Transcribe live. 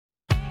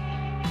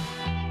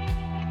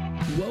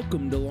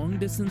Welcome to Long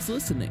Distance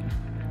Listening,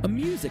 a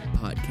music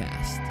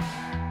podcast.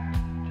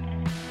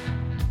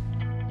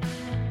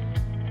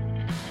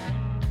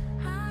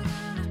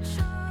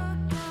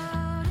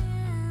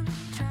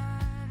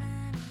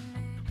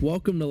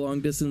 Welcome to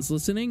Long Distance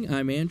Listening.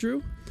 I'm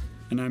Andrew.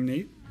 And I'm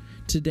Nate.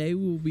 Today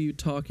we'll be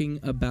talking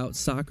about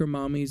Soccer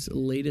Mommy's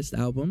latest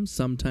album,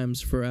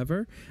 Sometimes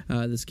Forever.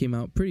 This came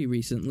out pretty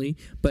recently,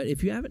 but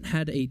if you haven't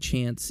had a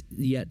chance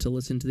yet to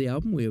listen to the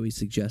album, we always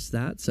suggest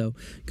that. So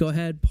go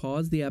ahead,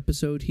 pause the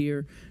episode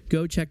here,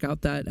 go check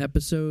out that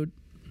episode.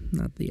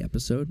 Not the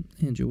episode.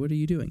 Andrew, what are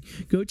you doing?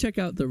 Go check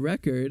out the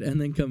record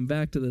and then come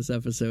back to this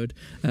episode,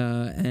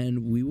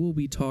 and we will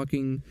be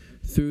talking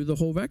through the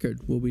whole record.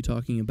 We'll be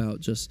talking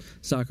about just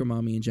Soccer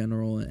Mommy in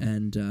general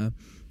and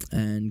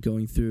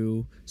going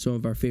through some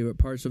of our favorite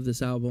parts of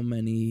this album,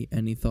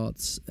 any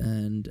thoughts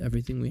and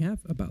everything we have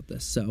about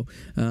this. So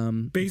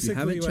basically, if you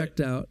haven't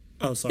checked out...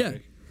 Oh, sorry. Yeah.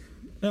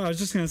 No, I was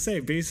just going to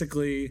say,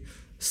 basically,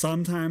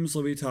 sometimes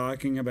we'll be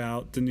talking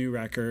about the new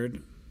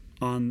record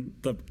on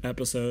the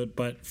episode,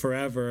 but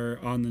forever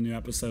on the new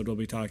episode we'll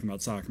be talking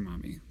about Soccer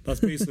Mommy. That's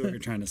basically what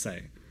you're trying to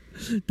say.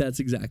 That's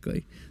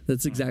exactly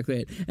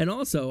it. And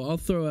also, I'll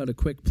throw out a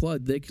quick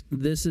plug.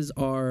 This is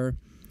our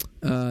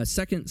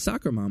second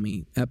Soccer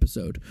Mommy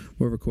episode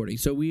we're recording.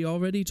 So we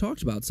already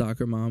talked about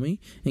Soccer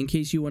Mommy. In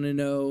case you want to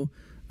know,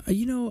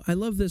 I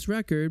love this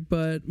record,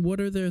 but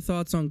what are their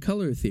thoughts on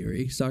Color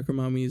Theory, Soccer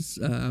Mommy's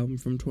album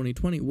from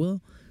 2020?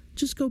 Well,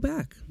 just go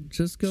back.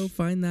 Just go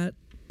find that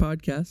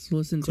podcast,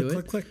 listen to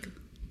it.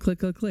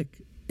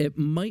 Click. It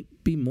might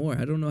be more.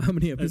 I don't know how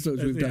many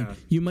episodes we've done.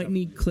 You might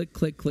need click.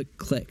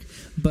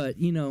 But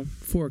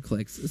 4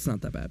 clicks, it's not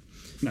that bad.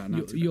 No,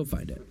 not you'll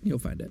find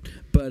it.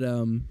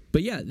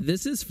 But yeah,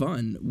 this is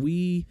fun.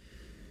 We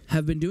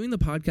have been doing the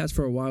podcast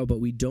for a while, but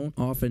we don't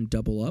often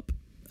double up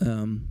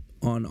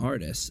on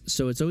artists.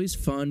 So it's always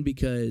fun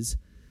because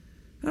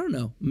I don't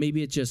know,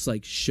 maybe it just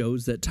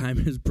shows that time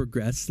has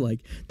progressed,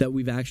 that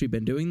we've actually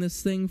been doing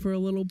this thing for a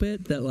little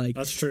bit, that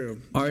that's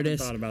true.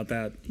 Artists, I thought about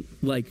that.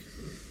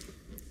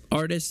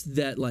 Artists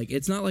that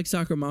it's not like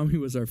Soccer Mommy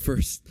was our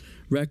first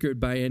record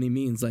by any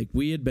means.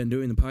 We had been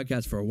doing the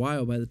podcast for a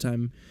while by the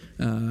time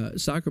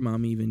Soccer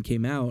Mommy even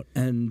came out,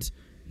 and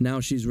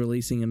now she's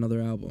releasing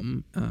another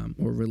album,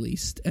 or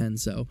released. And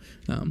so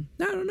I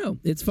don't know,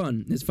 it's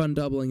fun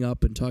doubling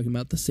up and talking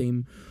about the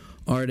same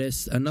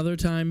artist. Another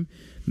time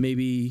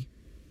maybe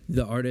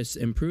the artist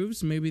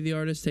improves, maybe the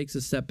artist takes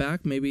a step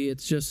back, maybe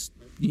it's just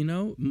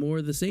more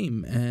of the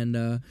same,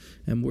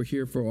 and we're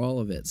here for all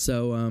of it.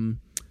 So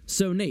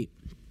Nate,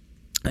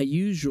 I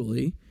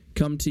usually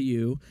come to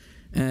you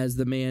as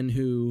the man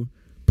who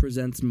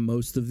presents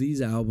most of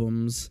these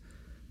albums,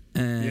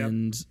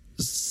 and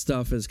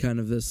stuff is kind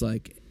of this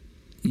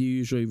you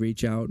usually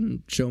reach out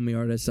and show me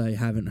artists I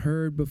haven't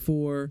heard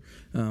before,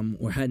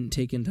 or hadn't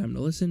taken time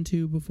to listen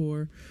to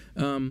before.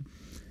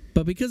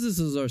 But because this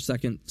is our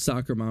second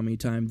Soccer Mommy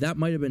time, that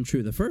might have been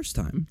true the first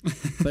time,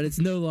 but it's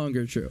no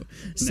longer true.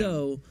 No.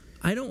 So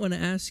I don't want to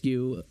ask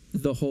you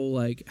the whole,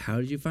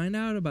 how did you find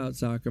out about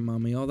Soccer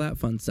Mommy, all that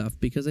fun stuff,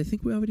 because I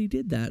think we already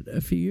did that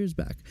a few years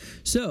back.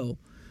 So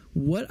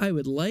what I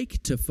would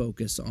like to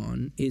focus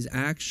on is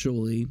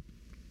actually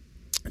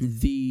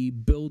the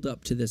build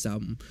up to this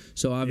album.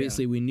 So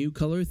obviously we knew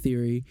Color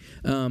Theory.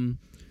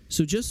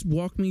 So just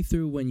walk me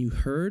through when you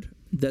heard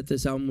that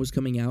this album was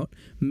coming out,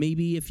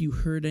 maybe if you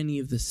heard any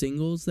of the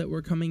singles that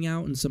were coming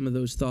out and some of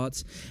those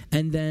thoughts,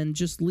 and then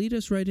just lead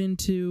us right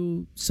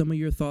into some of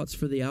your thoughts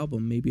for the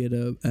album, maybe at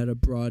a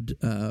broad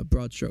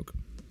stroke.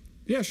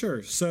 Yeah,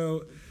 sure.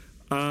 So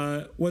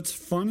what's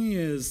funny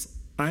is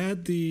I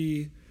had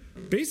the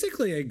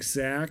basically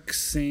exact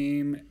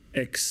same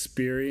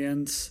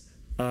experience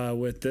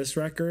with this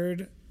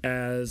record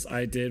as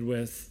I did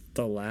with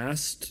the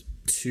last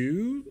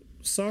 2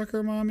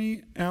 Soccer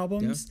Mommy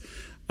albums. Yeah.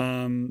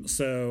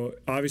 So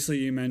obviously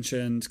you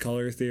mentioned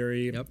Color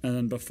Theory, and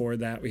then before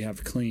that we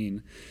have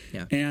Clean.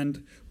 Yeah.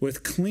 And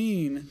with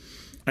Clean,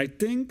 I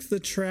think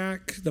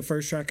the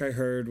first track I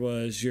heard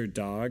was Your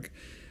Dog.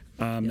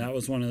 That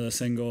was one of the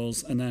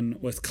singles. And then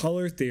with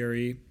Color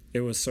Theory, it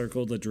was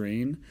Circle the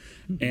Drain.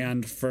 Mm-hmm.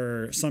 And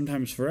for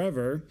Sometimes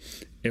Forever,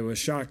 it was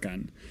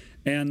Shotgun.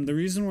 And the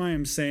reason why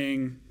I'm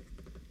saying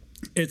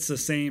it's the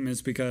same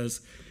is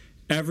because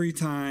every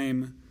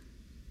time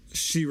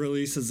she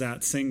releases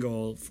that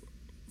single,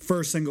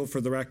 first single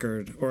for the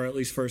record, or at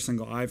least first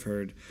single I've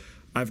heard,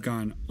 I've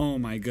gone, oh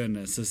my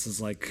goodness, this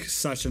is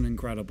such an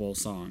incredible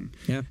song.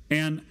 Yeah.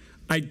 And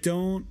I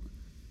know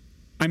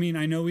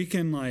we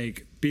can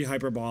be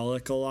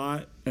hyperbolic a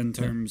lot in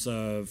terms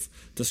of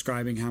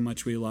describing how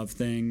much we love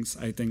things.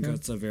 I think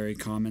that's a very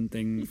common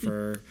thing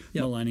for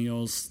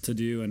millennials to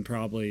do, and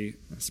probably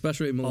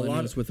especially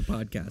millennials with the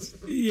podcast.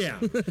 Yeah.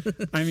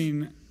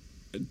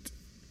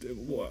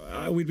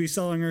 We'd be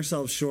selling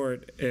ourselves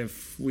short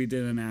if we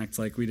didn't act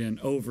like we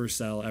didn't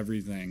oversell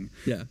everything.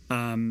 Yeah.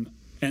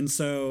 And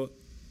so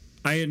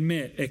I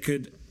admit it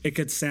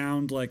could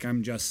sound like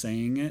I'm just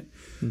saying it,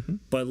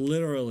 but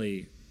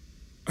literally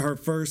her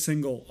first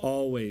single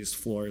always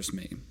floors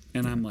me.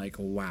 And I'm like,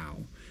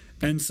 wow.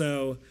 And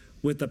so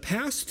with the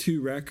past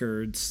two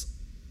records,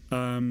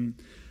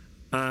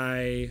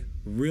 I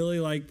really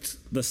liked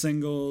the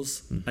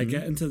singles. I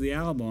get into the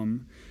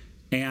album,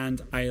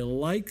 and I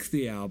like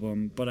the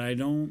album, but I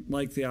don't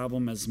like the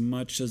album as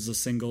much as the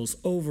singles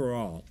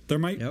overall. There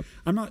might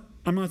I'm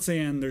not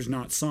saying there's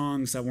not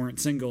songs that weren't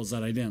singles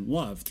that I didn't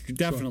love. There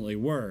definitely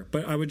were,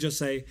 but I would just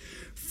say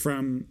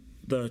from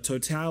the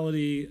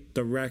totality,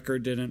 the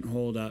record didn't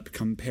hold up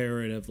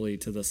comparatively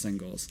to the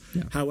singles.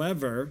 Yeah.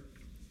 However,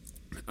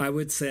 I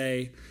would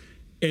say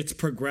it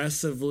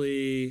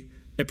progressively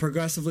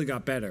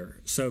got better.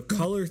 So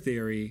Color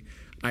Theory,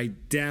 I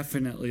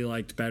definitely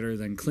liked better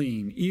than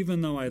Clean,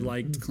 even though I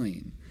liked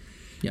Clean.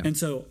 Yeah. And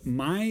so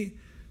I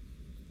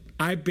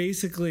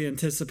basically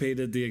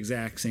anticipated the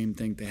exact same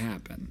thing to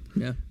happen.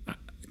 Yeah.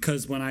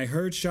 Because when I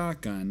heard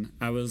Shotgun,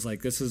 I was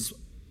like, this is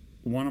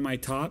one of my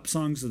top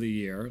songs of the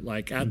year.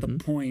 Like at the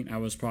point, I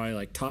was probably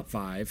like top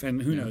 5,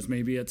 and who knows,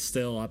 maybe it's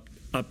still up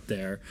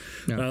there.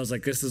 Yeah. But I was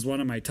like, this is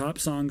one of my top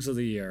songs of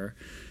the year,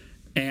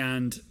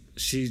 and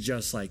she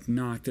just like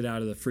knocked it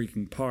out of the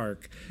freaking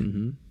park.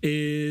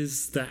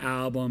 Is the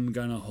album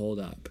gonna hold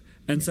up?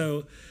 And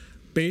so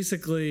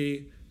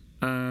basically,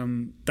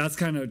 that's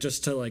kind of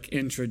just to like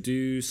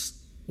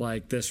introduce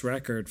like this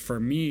record. For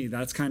me,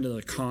 that's kind of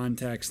the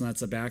context, and that's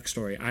the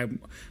backstory.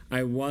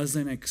 I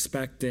wasn't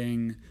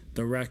expecting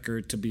the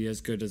record to be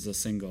as good as the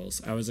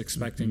singles. I was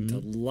expecting to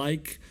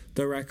like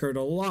the record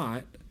a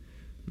lot,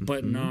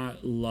 but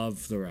not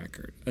love the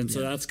record. And so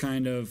that's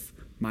kind of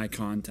my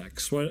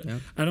context. You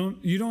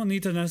don't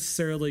need to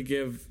necessarily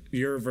give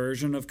your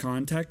version of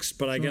context,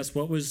 but I guess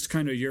what was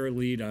kind of your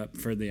lead up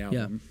for the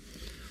album?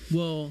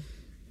 Well,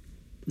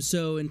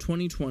 so in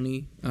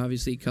 2020,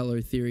 obviously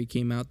Color Theory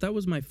came out. That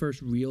was my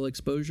first real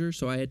exposure,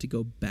 so I had to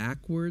go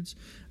backwards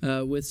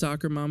with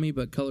Soccer Mommy,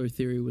 but Color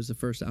Theory was the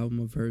first album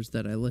of hers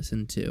that I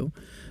listened to.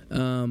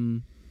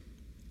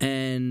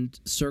 And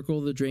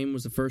Circle the Drain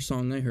was the first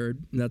song I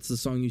heard. That's the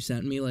song you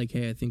sent me, like,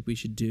 hey, I think we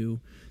should do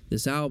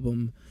this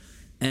album.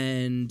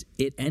 And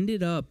it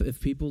ended up, if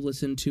people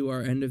listen to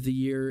our end of the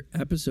year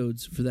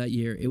episodes for that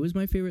year, it was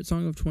my favorite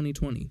song of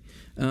 2020,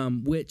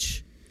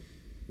 which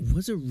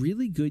was a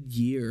really good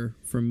year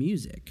for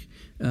music,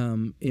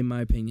 in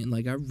my opinion.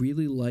 Like, I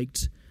really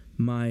liked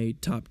my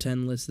top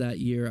 10 list that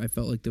year. I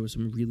felt like there were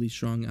some really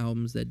strong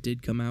albums that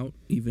did come out,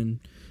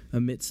 even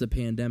amidst the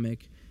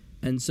pandemic.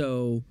 And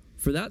so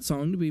for that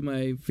song to be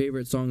my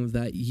favorite song of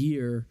that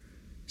year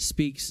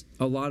speaks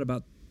a lot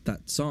about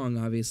that song,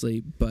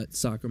 obviously, but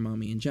Soccer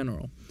Mommy in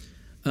general.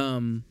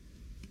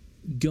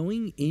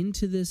 Going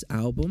into this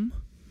album,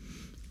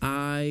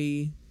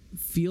 I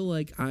feel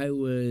like I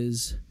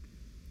was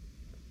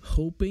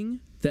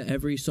hoping that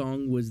every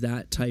song was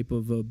that type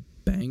of a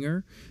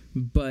banger,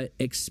 but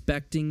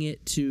expecting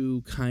it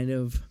to kind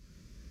of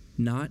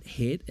not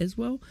hit as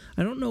well.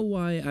 I don't know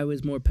why I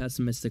was more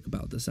pessimistic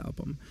about this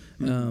album.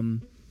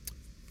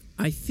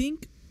 I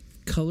think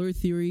Color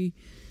Theory,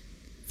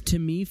 to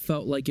me,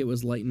 felt like it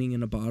was lightning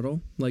in a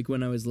bottle. Like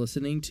when I was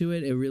listening to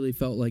it, it really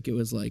felt like it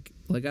was like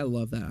I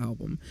love that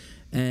album,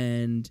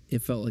 and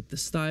it felt like the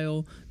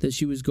style that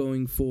she was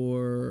going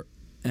for.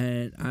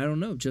 And I don't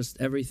know, just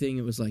everything.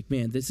 It was like,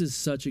 man, this is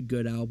such a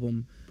good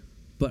album,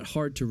 but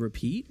hard to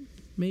repeat,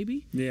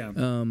 maybe.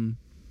 Yeah.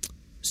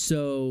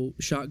 So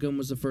Shotgun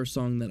was the first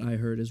song that I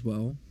heard as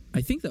well. I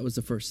think that was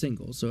the first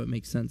single, so it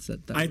makes sense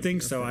that I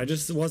think so. First. I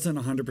just wasn't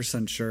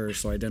 100% sure,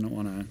 so I didn't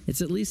want to.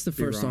 It's at least the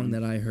first song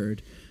that I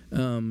heard.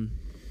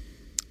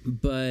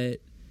 But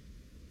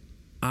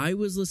I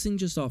was listening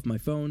just off my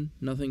phone,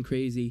 nothing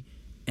crazy,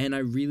 and I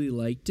really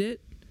liked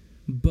it,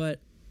 but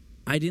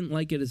I didn't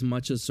like it as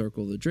much as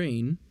Circle the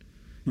Drain,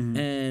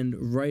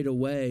 and right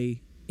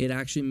away, it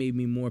actually made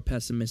me more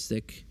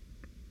pessimistic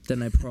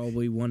than I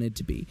probably wanted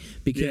to be,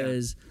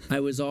 because I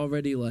was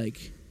already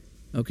like,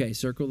 okay,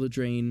 Circle the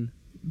Drain,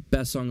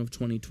 best song of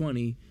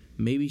 2020,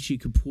 maybe she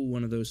could pull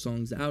one of those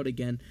songs out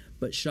again,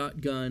 but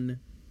Shotgun,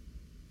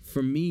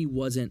 for me,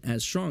 wasn't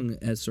as strong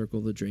as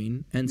Circle the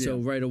Drain, and so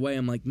right away,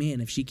 I'm like,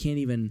 man, if she can't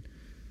even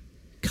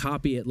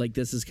copy it, like,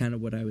 this is kind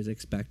of what I was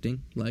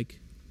expecting, like,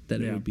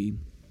 that it would be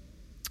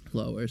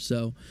lower.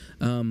 So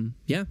well,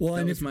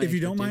 and if you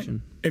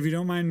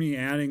don't mind me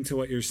adding to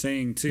what you're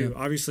saying too,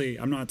 obviously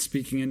I'm not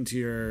speaking into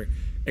your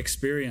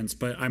experience,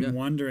 but I'm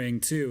wondering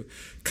too,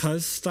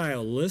 because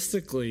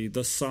stylistically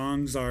the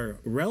songs are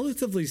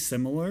relatively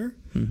similar.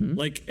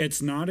 Like,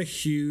 it's not a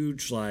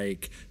huge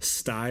like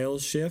style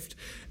shift.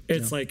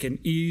 It's like an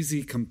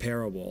easy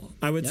comparable.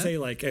 I would say,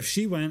 like, if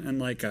she went in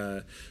like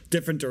a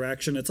different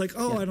direction, it's like,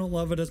 I don't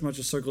love it as much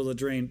as Circle the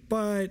Drain,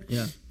 but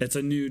it's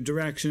a new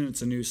direction,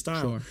 it's a new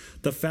style.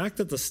 The fact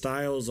that the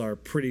styles are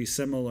pretty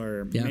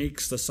similar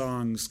makes the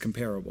songs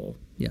comparable.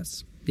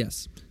 Yes.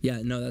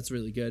 Yeah, no, that's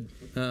really good.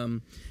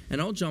 And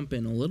I'll jump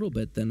in a little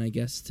bit then, I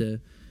guess, to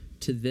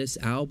this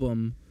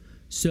album.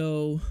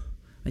 So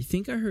I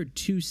think I heard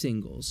 2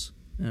 singles,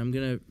 and I'm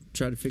going to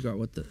try to figure out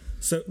what the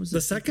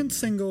second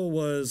single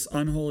was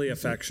Unholy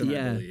Affection,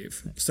 I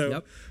believe.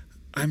 So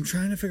I'm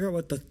trying to figure out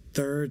what the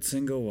third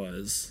single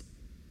was,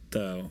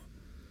 though.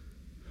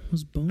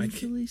 Was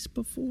Bones released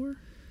before?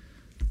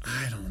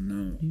 I don't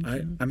know.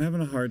 I'm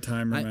having a hard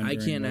time remembering. I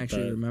can't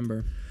actually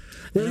remember.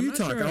 Well, you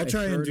talk. I'll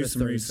try and do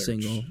some research.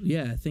 Single.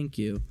 Yeah, thank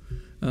you.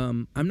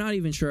 I'm not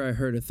even sure I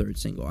heard a third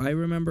single. I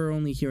remember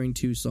only hearing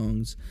 2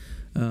 songs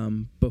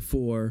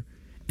before,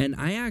 and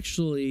I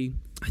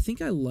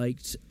think I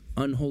liked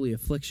Unholy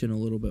Affliction a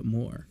little bit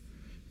more.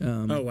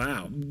 Oh,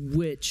 wow.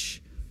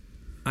 Which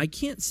I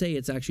can't say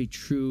it's actually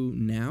true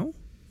now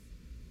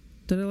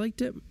that I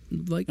liked it.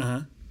 Like,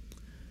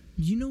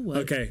 you know what?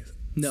 Okay.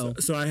 No.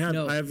 So I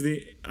have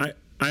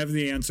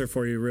the answer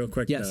for you real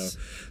quick, yes.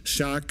 though.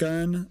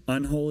 Shotgun,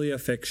 Unholy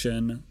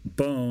Affliction,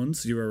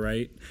 Bones, you were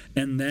right,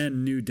 and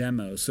then New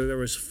Demo. So there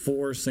was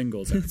 4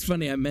 singles. It's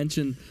funny, I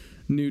mentioned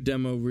New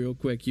Demo real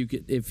quick. You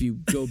could, if you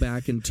go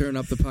back and turn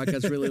up the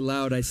podcast really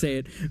loud, I say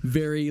it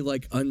very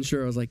like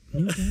unsure. I was like,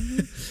 New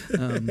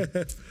Demo?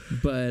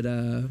 But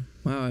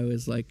wow, I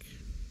was like,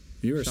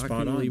 you were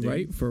spot on, dude.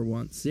 Right for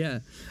once. Yeah.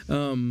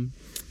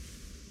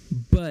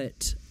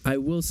 But I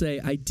will say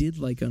I did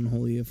like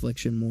Unholy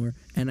Affliction more,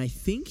 and I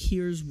think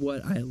here's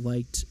what I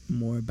liked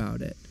more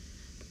about it.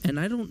 And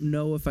I don't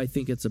know if I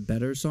think it's a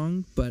better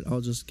song, but I'll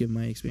just give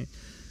my experience.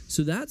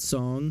 So that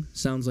song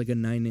sounds like a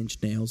 9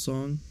 Inch Nails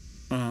song,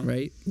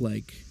 right?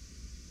 Like,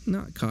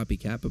 not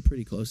copycat, but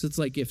pretty close. It's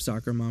like if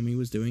Soccer Mommy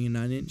was doing a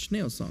 9 Inch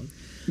Nails song.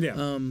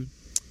 Yeah.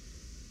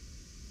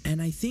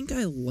 And I think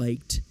I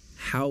liked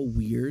how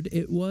weird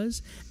it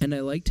was, and I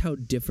liked how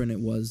different it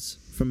was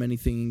from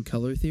anything in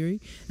Color Theory,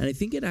 and I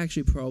think it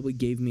actually probably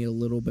gave me a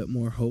little bit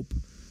more hope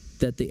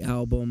that the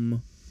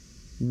album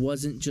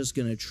wasn't just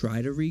going to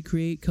try to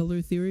recreate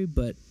Color Theory,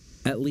 but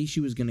at least she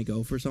was going to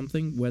go for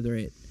something, whether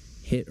it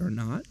hit or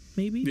not,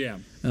 maybe. Yeah.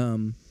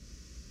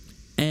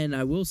 And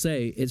I will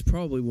say it's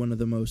probably one of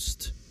the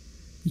most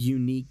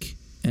unique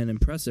and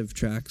impressive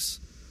tracks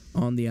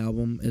on the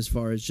album as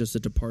far as just a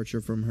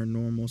departure from her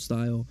normal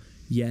style,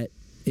 yet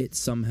it's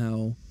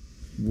somehow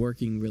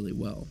working really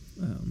well.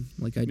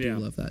 Like, I do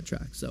love that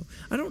track. So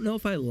I don't know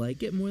if I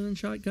like it more than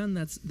Shotgun.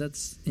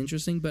 That's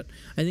interesting, but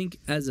I think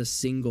as a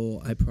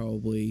single I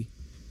probably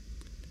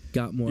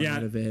got more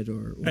out of it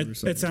or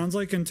something. It sounds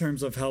like in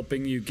terms of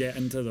helping you get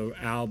into the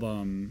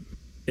album,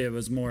 it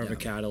was more of a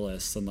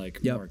catalyst and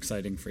like more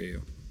exciting for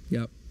you.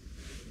 Yep.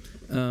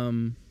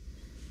 Do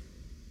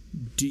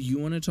you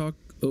want to talk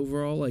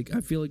overall? Like, I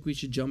feel like we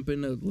should jump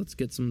into, let's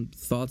get some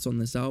thoughts on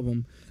this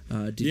album.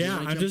 I'm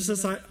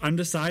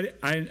decided.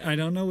 I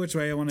don't know which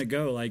way I want to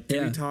go. Like,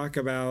 do we talk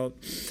about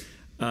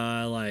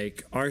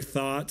like our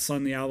thoughts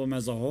on the album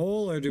as a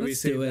whole, or do we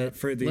save that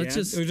for the end?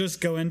 Or just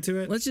go into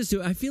it? Let's just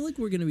do it. I feel like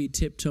we're going to be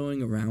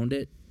tiptoeing around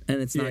it,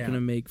 and it's not going to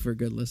make for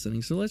good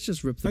listening. So let's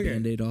just rip the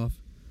Band-Aid off.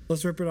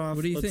 Let's rip it off.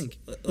 What do you think?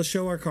 Let's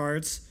show our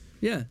cards.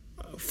 Yeah.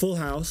 Full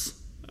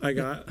House. I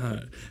got.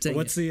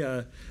 What's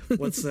the?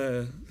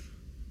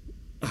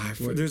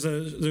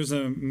 There's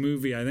a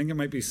movie. I think it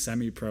might be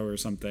Semi-Pro or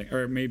something,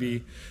 or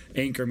maybe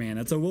Anchorman.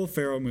 It's a Will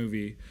Ferrell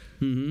movie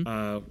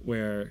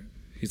where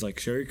he's like,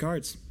 "Show your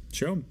cards,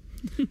 show them,"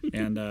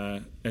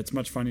 and it's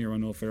much funnier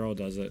when Will Ferrell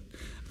does it.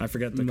 I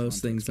forget the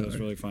most things. It was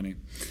really funny.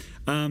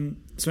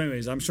 So,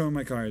 anyways, I'm showing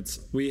my cards.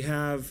 We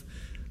have,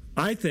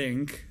 I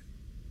think,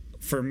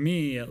 for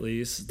me at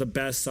least, the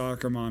best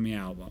Soccer Mommy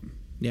album.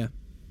 Yeah.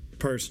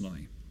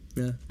 Personally.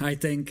 Yeah. I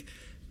think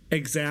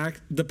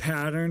the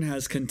pattern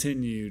has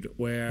continued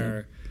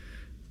where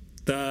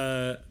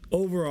the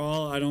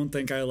overall, I don't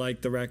think I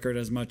like the record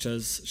as much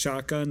as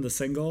Shotgun, the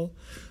single.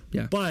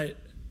 Yeah. But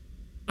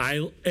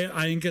I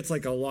think it's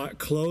like a lot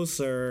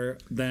closer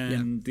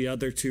than the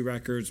other 2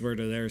 records were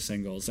to their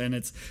singles.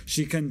 And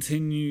she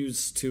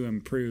continues to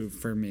improve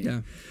for me.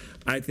 Yeah.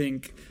 I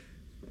think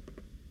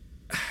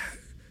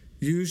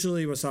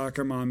usually with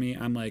Soccer Mommy,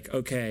 I'm like,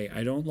 okay,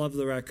 I don't love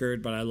the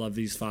record, but I love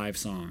these 5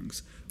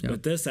 songs. Yep.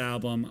 With this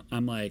album,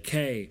 I'm like,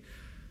 hey,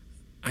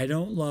 I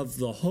don't love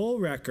the whole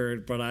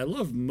record, but I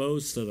love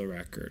most of the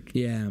record.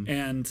 Yeah.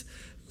 And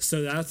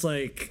so that's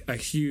like a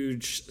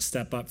huge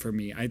step up for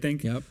me. I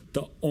think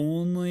the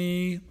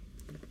only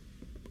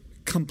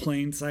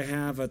complaints I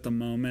have at the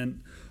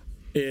moment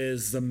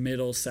is the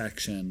middle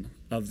section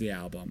of the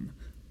album.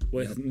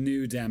 With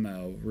New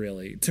Demo,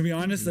 really. To be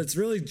honest, that's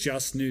really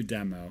just New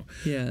Demo.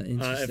 Yeah,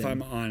 interesting. If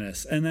I'm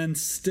honest. And then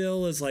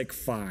Still is like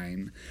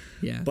fine.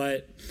 Yeah.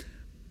 But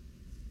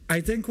I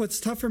think what's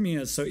tough for me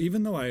is, so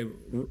even though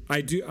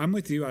I'm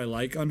with you, I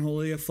like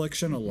Unholy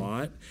Affliction a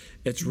lot.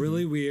 It's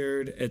really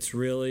weird. It's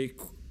really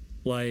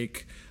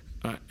like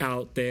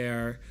out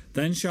there.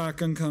 Then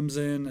Shotgun comes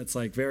in. It's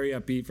like very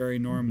upbeat, very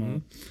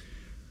normal.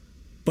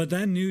 But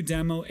then New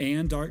Demo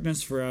and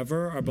Darkness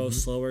Forever are both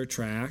slower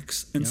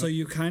tracks. And so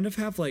you kind of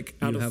have like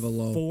out of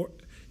 4.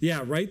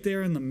 Yeah, right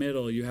there in the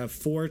middle, you have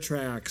 4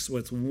 tracks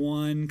with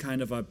 1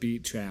 kind of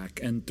upbeat track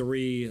and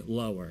 3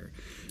 lower.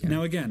 Yeah.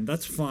 Now, again,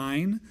 that's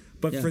fine.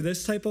 But for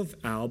this type of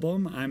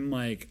album, I'm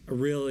like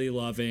really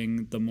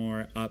loving the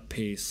more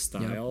up-paced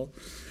style.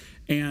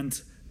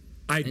 And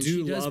I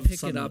do love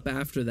pick it up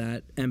after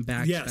that and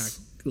back.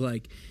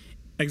 Like,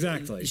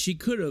 exactly. She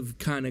could have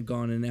kind of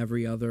gone in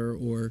every other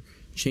or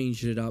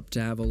changed it up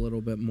to have a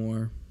little bit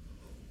more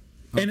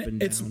up and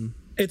down.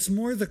 It's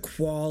more the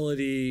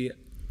quality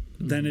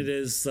than it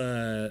is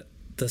the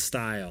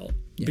style.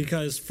 Yeah.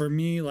 Because for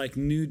me, like,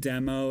 New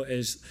Demo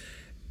is,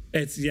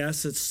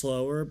 it's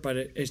slower, but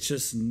it's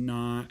just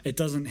not, it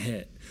doesn't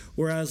hit.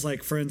 Whereas,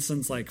 like, for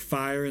instance, like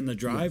Fire in the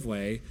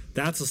Driveway,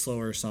 that's a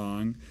slower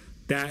song.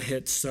 That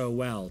hits so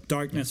well.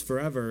 Darkness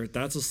Forever,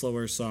 that's a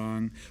slower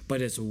song,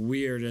 but it's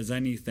weird as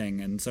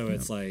anything. And so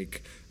it's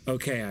like,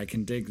 okay, I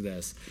can dig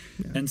this.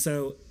 Yeah. And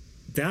so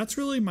that's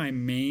really my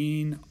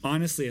main,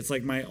 honestly, it's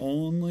like my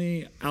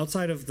only,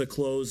 outside of the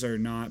closer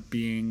not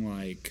being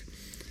like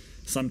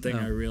something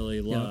I really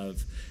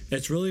love,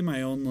 it's really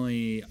my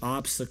only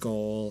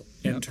obstacle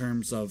in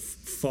terms of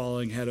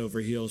falling head over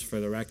heels for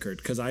the record,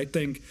 because I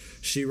think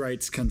she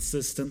writes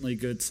consistently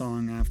good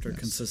song after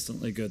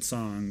consistently good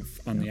song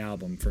on the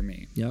album for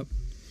me. Yep.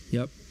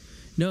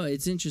 No,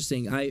 it's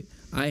interesting. I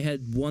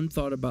had one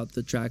thought about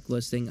the track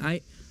listing.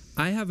 I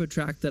have a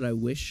track that I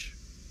wish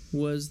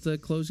was the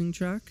closing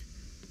track.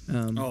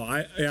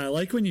 I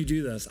like when you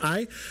do this.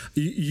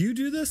 You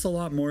do this a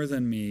lot more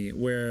than me,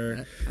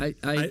 where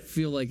I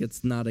feel like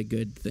it's not a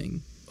good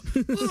thing.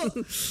 Well,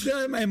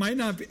 it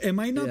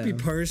might not be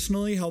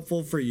personally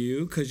helpful for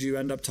you, because you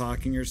end up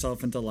talking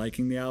yourself into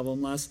liking the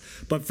album less.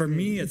 But for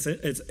me, it's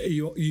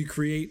you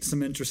create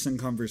some interesting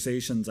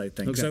conversations, I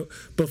think. Okay. So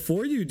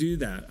before you do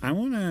that, you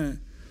want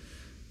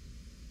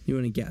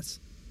to guess?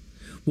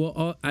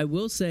 Well, I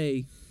will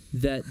say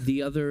that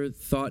the other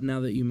thought, now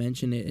that you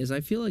mention it, is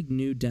I feel like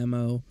New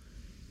Demo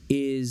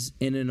is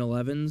in an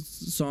 11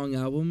 song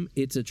album.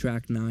 It's a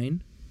track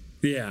 9.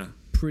 Yeah,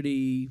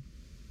 pretty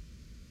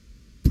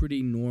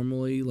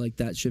normally, like,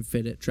 that should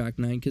fit at track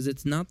 9, because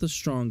it's not the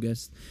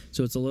strongest,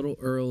 so it's a little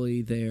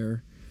early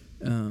there.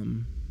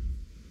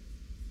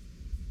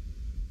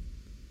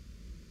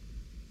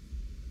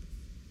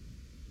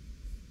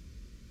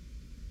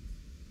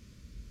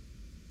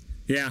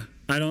 Yeah,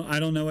 I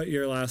don't know what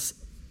your last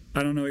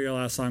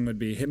song would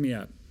be. Hit me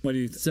up. What do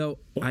you?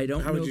 I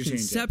don't know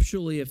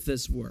conceptually if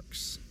this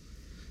works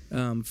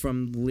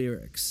from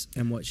lyrics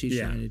and what she's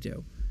trying to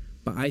do,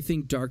 but I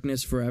think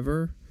Darkness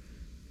Forever.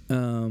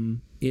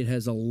 It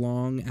has a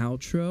long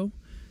outro,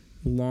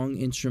 long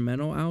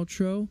instrumental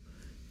outro.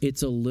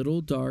 It's a little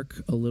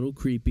dark, a little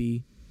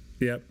creepy.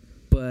 Yep.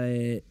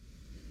 But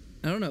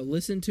I don't know.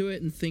 Listen to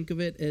it and think of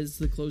it as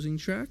the closing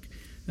track.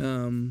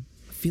 I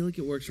feel like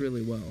it works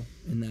really well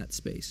in that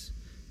space.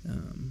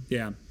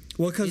 Yeah.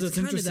 Well, because it's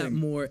kind interesting. of that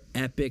more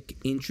epic,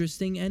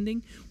 interesting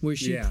ending, where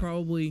she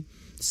probably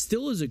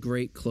still is a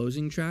great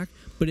closing track,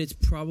 but it's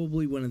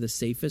probably one of the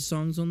safest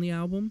songs on the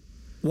album.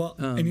 Well,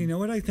 and you know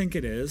what I think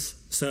it is?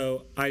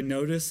 So I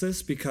noticed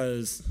this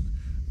because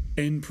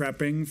in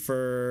prepping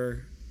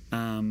for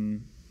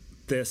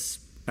this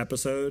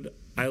episode,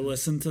 I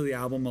listened to the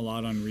album a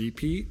lot on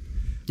repeat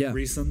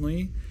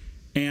recently.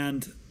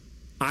 And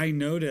I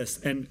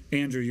noticed, and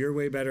Andrew, you're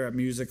way better at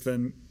music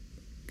than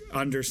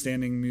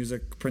understanding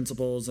music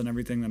principles and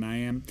everything than I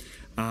am.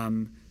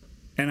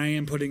 And I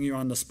am putting you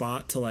on the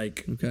spot to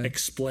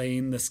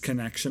explain this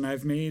connection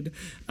I've made,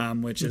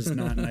 which is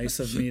not nice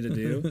of me to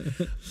do,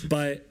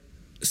 but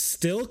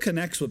still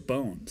connects with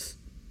Bones.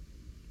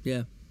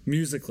 Yeah.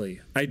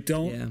 Musically. I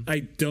don't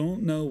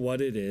know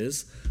what it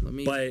is. Let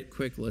me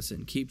quick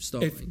listen. Keep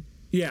stalling.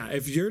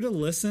 If you're to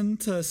listen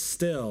to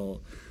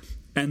Still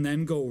and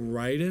then go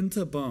right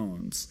into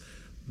Bones,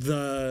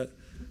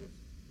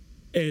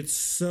 it's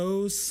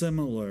so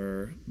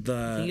similar.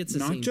 I think it's the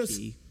same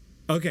key.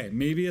 Okay,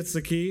 maybe it's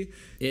the key.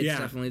 It's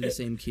definitely the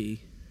same key.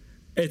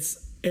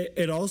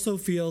 It also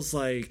feels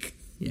like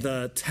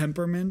the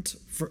temperament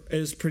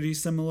is pretty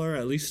similar,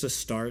 at least to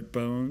start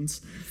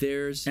Bones.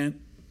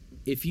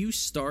 If you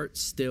start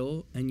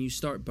Still and you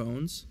start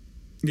Bones,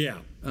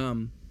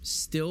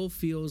 Still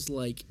feels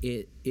like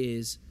it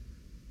is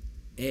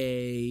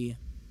a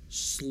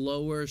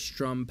slower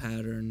strum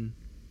pattern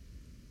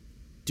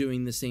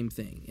doing the same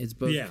thing. It's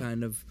both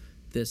kind of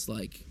this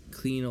like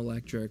clean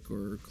electric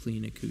or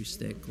clean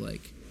acoustic,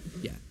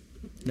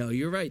 No,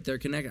 you're right. They're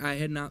connected. I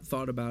had not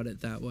thought about it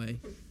that way.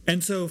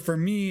 And so for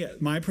me,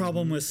 my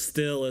problem with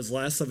Still is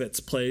less of its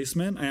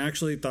placement. I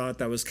actually thought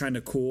that was kind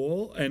of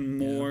cool, and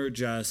more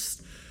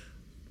just,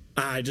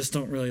 I just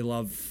don't really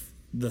love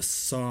the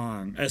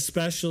song,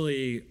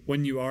 especially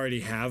when you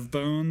already have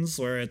Bones,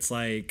 where it's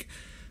like,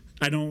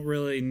 I don't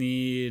really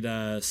need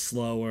a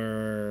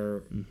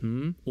slower,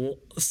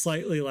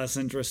 slightly less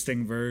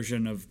interesting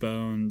version of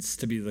Bones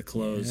to be the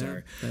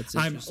closer. Yeah,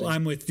 that's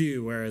I'm with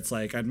you, where it's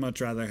like I'd much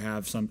rather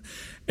have some.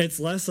 It's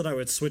less that I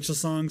would switch the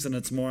songs, and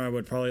it's more I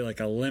would probably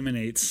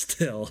eliminate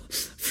Still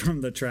from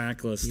the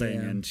track listing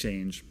and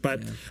change.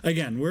 But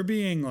again, we're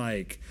being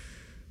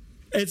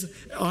it's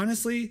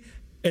honestly.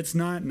 It's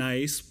not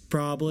nice,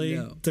 probably,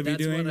 to be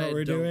doing what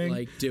we're doing. I don't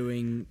like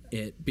doing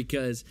it,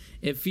 because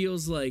it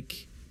feels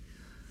like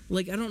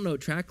I don't know,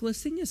 track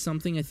listing is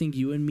something I think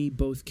you and me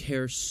both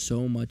care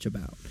so much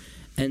about.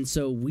 And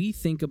so we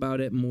think about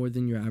it more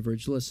than your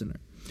average listener.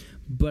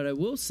 But I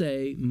will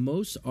say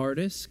most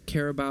artists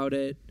care about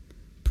it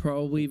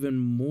probably even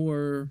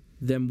more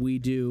than we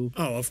do.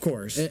 Oh, of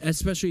course.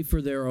 Especially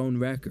for their own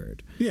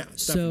record. Yeah,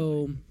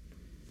 so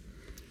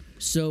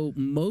So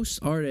most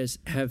artists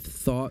have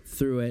thought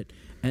through it,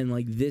 and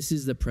like, this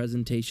is the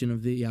presentation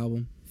of the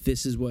album.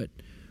 This is what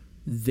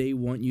they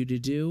want you to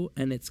do,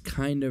 and it's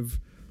kind of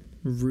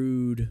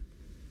rude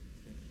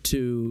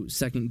to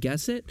second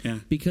guess it,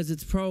 because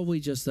it's probably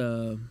just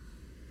I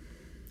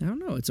don't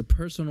know, it's a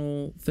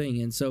personal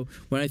thing. And so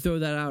when I throw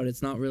that out,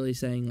 it's not really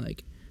saying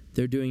like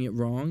they're doing it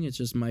wrong. It's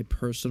just my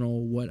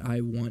personal, what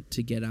I want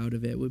to get out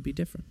of it would be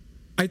different.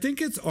 I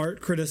think it's art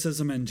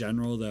criticism in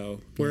general,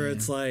 though, where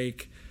it's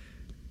like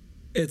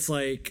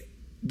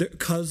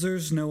because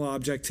there's no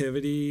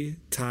objectivity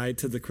tied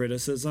to the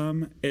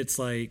criticism, it's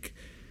like,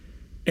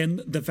 and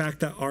the fact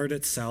that art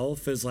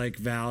itself is like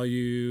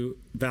valuable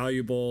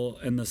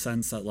in the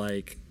sense that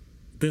like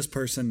this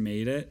person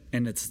made it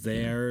and it's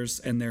theirs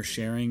and they're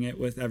sharing it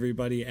with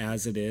everybody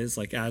as it is,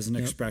 like as an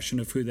expression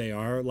of who they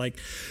are. Like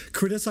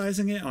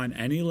criticizing it on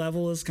any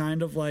level is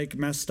kind of like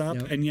messed up,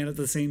 and yet at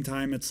the same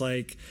time it's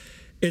like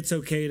it's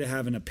okay to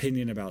have an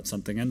opinion about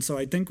something. And so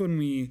I think when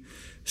we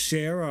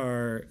share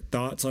our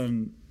thoughts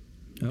on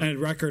a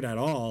record at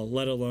all,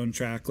 let alone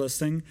track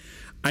listing,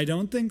 I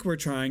don't think we're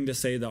trying to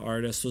say the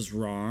artist was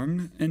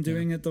wrong in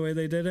doing it the way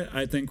they did it.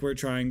 I think we're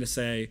trying to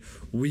say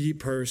we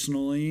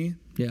personally,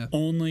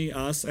 only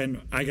us,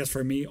 and I guess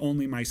for me,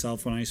 only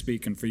myself when I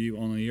speak, and for you,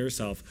 only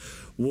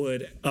yourself,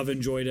 would have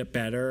enjoyed it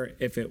better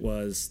if it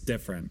was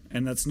different.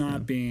 And that's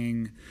not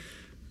being...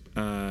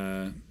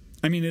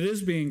 I mean, it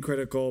is being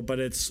critical, but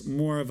it's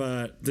more of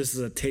this is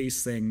a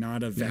taste thing,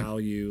 not a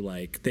value,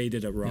 like they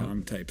did it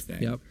wrong type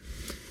thing. Yep.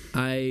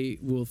 I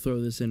will throw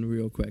this in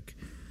real quick.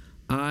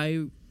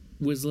 I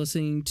was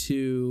listening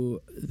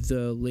to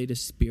the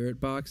latest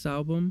Spirit Box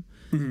album,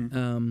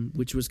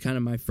 which was kind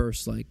of my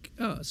first, like,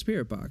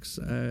 Spirit Box,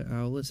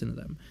 I'll listen to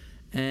them.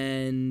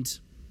 And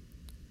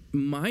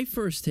my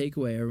first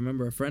takeaway, I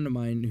remember a friend of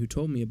mine who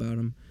told me about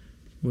him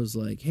was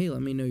like, hey,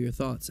 let me know your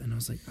thoughts. And I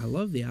was like, I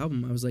love the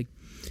album. I was like,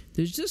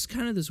 there's just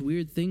kind of this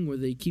weird thing where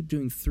they keep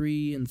doing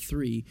 3 and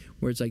 3,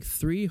 where it's like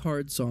 3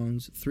 hard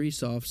songs, 3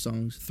 soft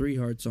songs, 3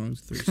 hard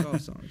songs, 3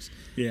 soft songs.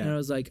 And I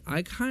was like,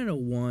 I kind of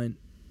want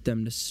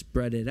them to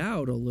spread it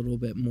out a little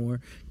bit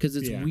more, because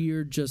it's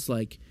weird just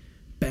like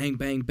bang,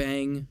 bang,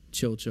 bang,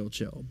 chill, chill,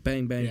 chill,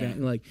 bang, bang,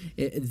 bang. Like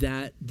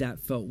that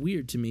felt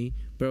weird to me,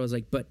 but I was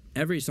like, but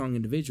every song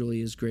individually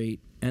is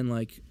great. And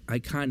like, I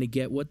kind of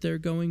get what they're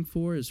going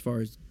for as far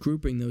as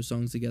grouping those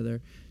songs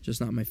together,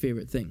 just not my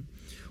favorite thing.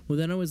 Well,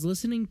 then I was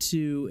listening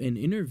to an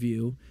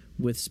interview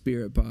with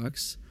Spirit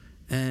Box,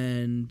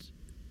 and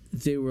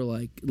they were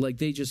like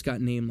they just got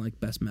named like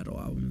Best Metal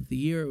Album of the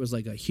Year. It was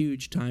like a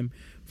huge time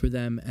for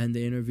them, and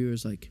the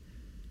interviewer's like,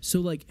 so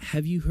like,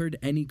 have you heard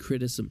any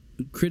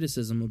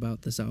criticism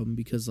about this album?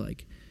 Because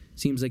like,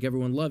 seems like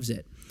everyone loves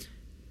it.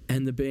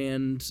 And the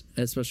band,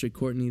 especially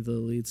Courtney, the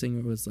lead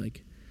singer, was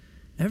like,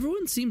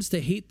 everyone seems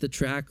to hate the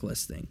track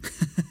listing.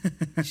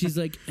 She's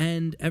like,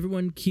 and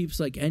everyone keeps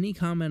like, any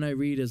comment I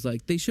read is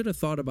like, they should have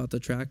thought about the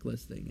track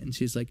listing. And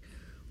she's like,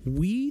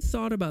 we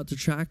thought about the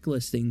track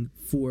listing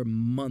for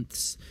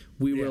months.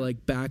 We were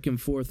like back and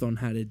forth on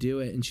how to do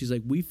it. And she's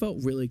like, we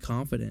felt really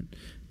confident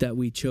that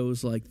we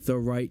chose like the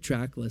right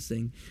track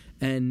listing.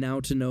 And now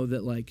to know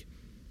that like,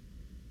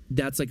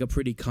 that's like a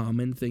pretty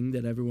common thing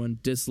that everyone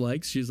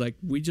dislikes. She's like,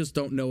 we just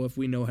don't know if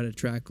we know how to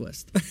track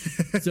list.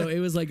 So it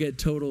was like a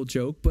total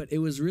joke, but it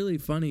was really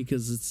funny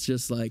because it's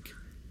just like,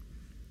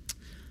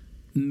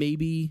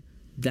 maybe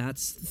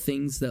that's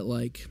things that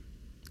like,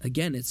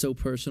 again, it's so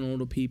personal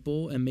to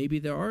people, and maybe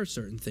there are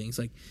certain things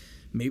like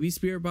maybe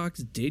Spirit Box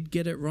did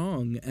get it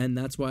wrong, and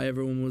that's why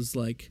everyone was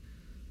like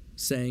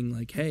saying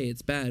like, hey,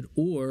 it's bad.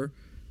 Or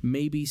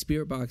maybe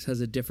Spirit Box has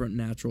a different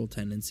natural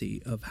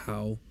tendency of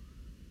how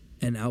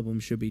an album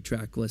should be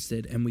track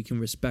listed, and we can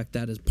respect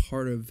that as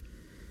part of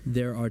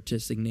their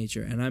artistic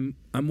nature. And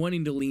I'm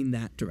wanting to lean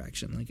that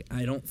direction. Like,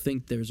 I don't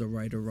think there's a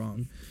right or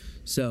wrong.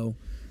 So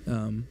I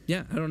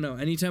don't know.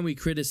 Anytime we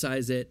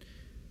criticize it,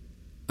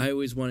 I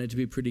always want it to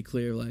be pretty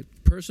clear, like,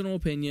 personal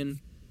opinion.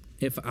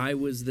 If I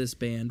was this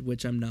band,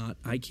 which I'm not,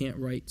 I can't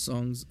write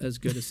songs as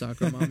good as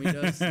Soccer Mommy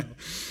does. So,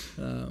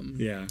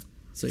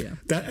 So yeah,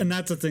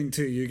 that's the thing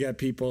too. You get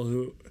people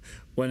who,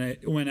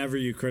 whenever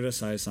you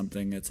criticize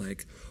something, it's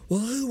like, well,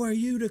 who are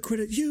you to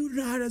criticize? You're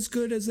not as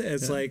good as it.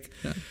 It's like,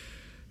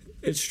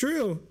 it's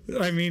true.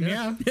 I mean,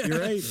 you're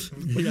right.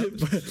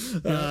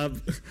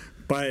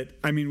 But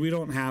I mean, we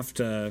don't have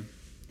to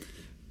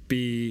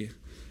be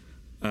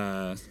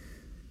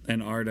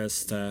an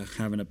artist to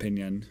have an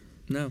opinion.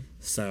 No.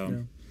 So.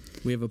 No.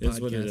 We have a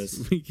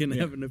podcast. We can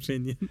have an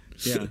opinion.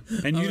 Yeah.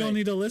 And you don't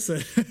need to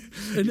listen.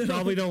 You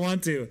probably don't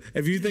want to.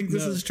 If you think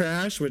this is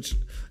trash, which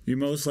you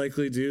most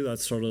likely do,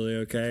 that's totally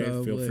okay.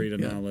 Probably. Feel free to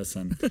not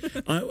listen.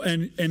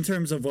 And in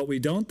terms of what we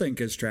don't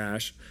think is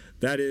trash,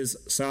 that is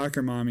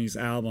Soccer Mommy's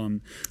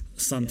album,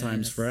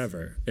 Sometimes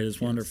Forever. It is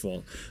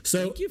wonderful.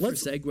 So thank you for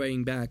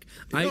segueing back.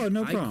 No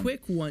problem. I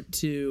quick want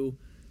to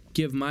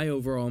give my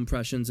overall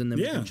impressions, and then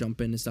we can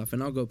jump into stuff,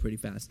 and I'll go pretty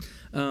fast.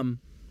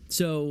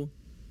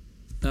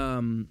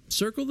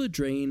 Circle the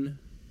Drain,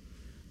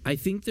 I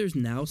think there's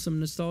now some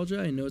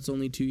nostalgia. I know it's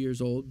only 2 years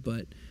old,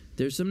 but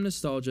there's some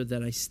nostalgia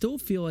that I still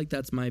feel like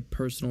that's my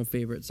personal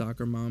favorite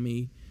Soccer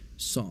Mommy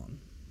song.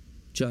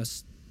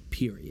 Just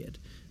period.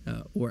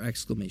 Or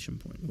exclamation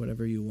point,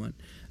 whatever you want.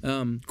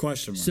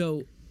 Question mark.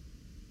 So,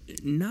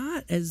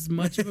 not as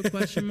much of a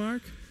question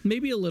mark.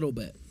 Maybe a little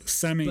bit.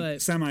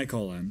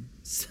 Semicolon.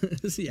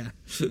 Yeah.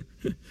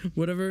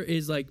 Whatever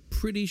is like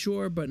pretty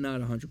sure, but not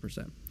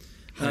 100%.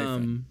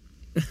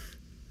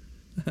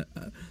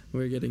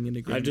 We're getting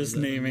into grammar. I'm just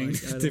naming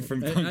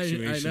different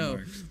punctuation I know,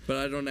 marks. but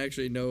I don't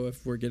actually know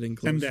if we're getting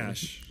close. M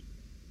dash.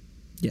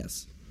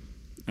 Yes.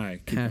 All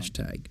right.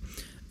 Hashtag.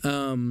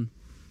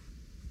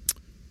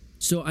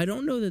 So I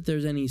don't know that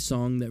there's any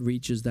song that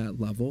reaches that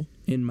level,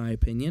 in my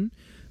opinion.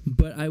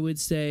 But I would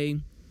say,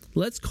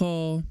 let's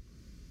call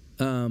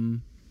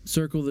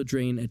Circle the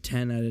Drain a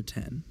 10 out of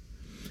 10.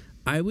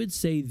 I would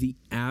say the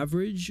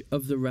average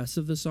of the rest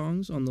of the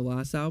songs on the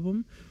last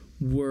album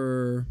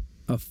were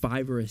a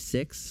 5 or a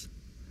 6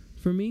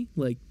 for me,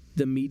 like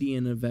the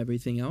median of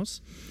everything else.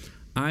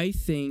 I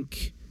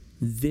think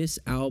this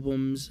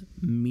album's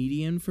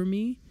median for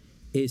me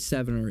is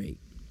 7 or 8.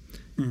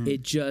 Mm-hmm.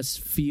 It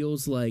just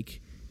feels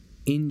like,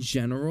 in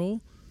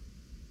general,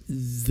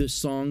 the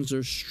songs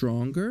are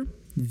stronger.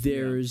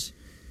 There's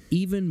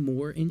even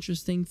more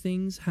interesting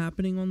things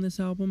happening on this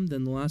album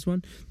than the last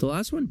one. The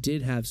last one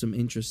did have some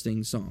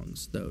interesting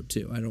songs, though,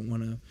 too. I don't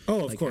want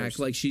to act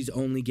like she's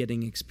only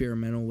getting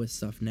experimental with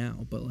stuff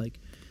now, but like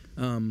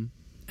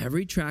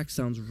every track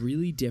sounds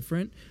really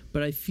different,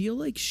 but I feel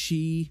like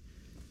she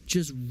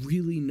just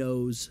really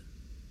knows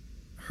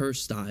her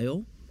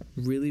style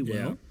really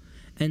well. Yeah.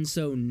 And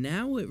so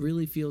now it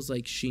really feels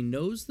like she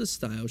knows the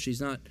style. She's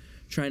not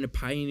trying to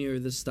pioneer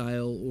the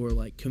style or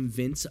like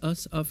convince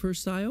us of her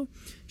style.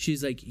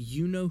 She's like,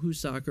 you know who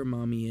Soccer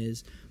Mommy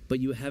is, but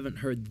you haven't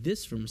heard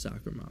this from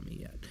Soccer Mommy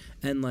yet.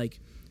 And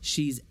like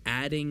she's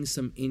adding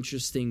some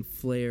interesting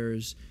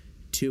flares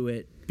to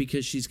it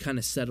because she's kind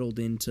of settled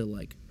into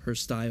like her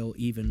style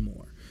even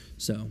more.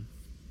 So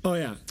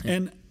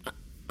and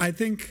I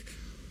think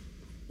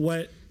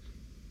what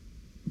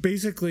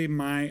basically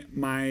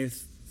my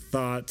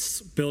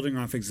thoughts, building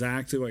off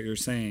exactly what you're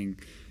saying,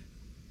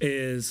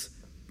 is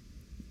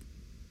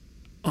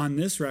on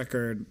this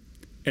record,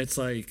 it's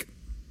like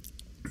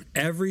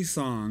every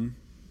song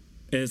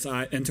is,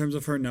 in terms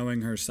of her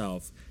knowing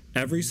herself,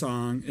 every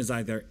song is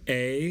either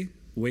A,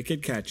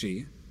 wicked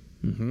catchy,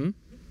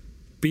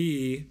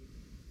 B,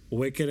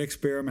 wicked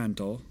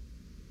experimental,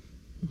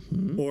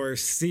 or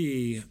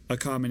C, a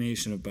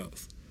combination of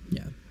both.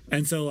 Yeah.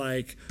 And so,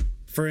 like,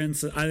 for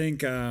instance, I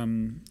think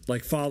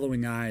like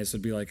Following Eyes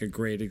would be like a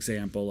great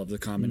example of the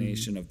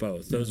combination of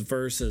both. Those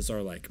verses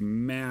are like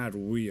mad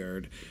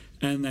weird,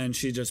 and then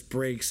she just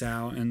breaks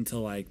out into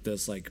like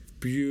this like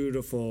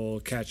beautiful,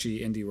 catchy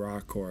indie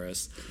rock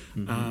chorus.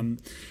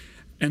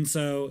 And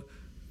so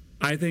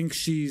I think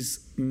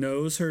she's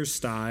knows her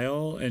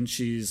style and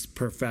she's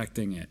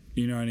perfecting it.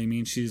 You know what I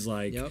mean? She's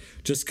like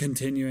just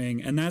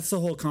continuing, and that's the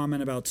whole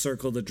comment about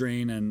Circle the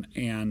Drain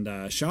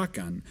and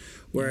Shotgun,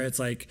 where it's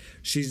like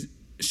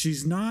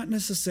she's not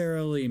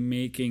necessarily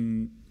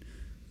making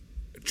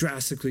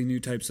drastically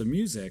new types of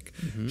music.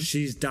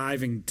 She's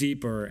diving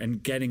deeper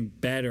and getting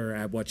better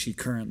at what she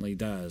currently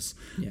does.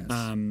 Yes.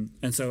 And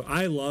so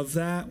I love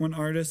that when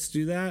artists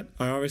do that.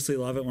 I obviously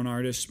love it when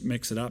artists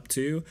mix it up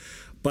too.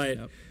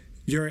 But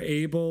you're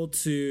able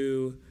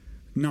to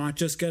not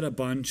just get a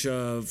bunch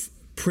of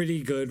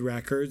pretty good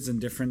records in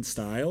different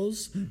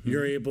styles.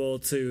 You're able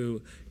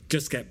to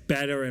just get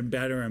better and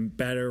better and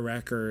better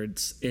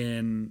records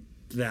in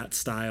that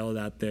style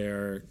that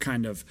they're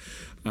kind of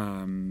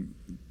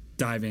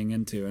diving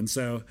into. And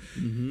so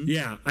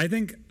I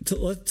think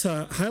let's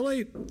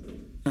highlight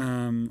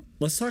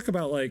let's talk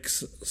about like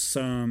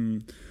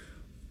some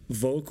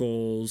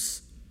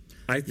vocals.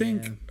 I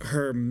think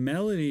her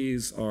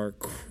melodies are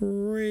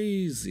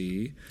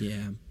crazy.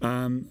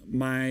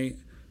 My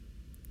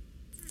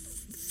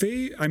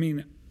I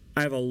mean,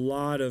 I have a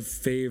lot of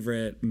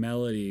favorite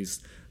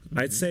melodies.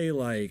 I'd say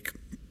like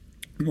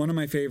one of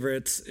my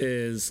favorites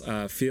is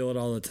Feel It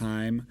All the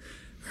Time.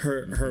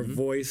 Her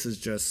voice is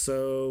just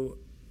so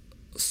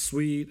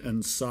sweet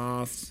and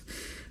soft,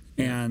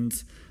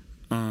 and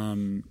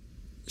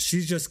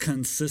she's just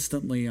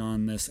consistently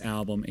on this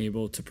album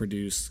able to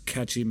produce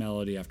catchy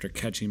melody after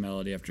catchy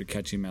melody after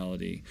catchy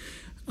melody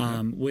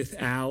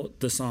without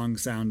the song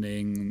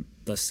sounding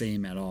the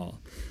same at all.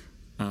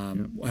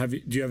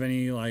 Do you have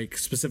any like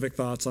specific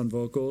thoughts on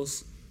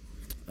vocals?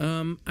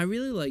 I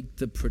really like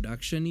the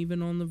production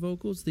even on the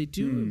vocals. They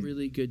do a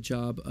really good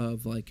job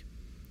of like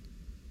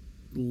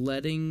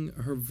letting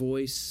her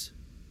voice,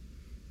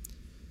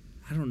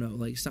 I don't know,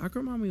 like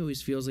Soccer Mommy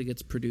always feels like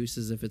it's produced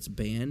as if it's a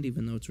band,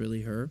 even though it's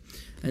really her.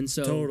 And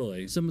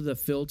so some of the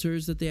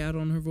filters that they add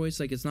on her voice,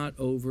 like it's not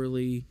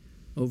overly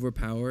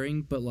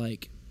overpowering, but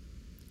like,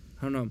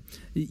 I don't know,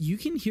 you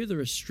can hear the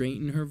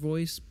restraint in her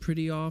voice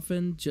pretty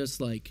often, just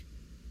like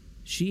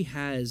she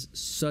has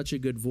such a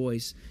good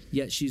voice,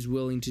 yet she's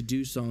willing to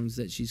do songs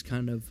that she's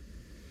kind of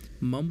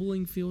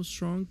mumbling feels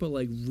strong, but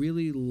like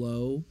really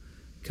low,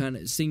 kind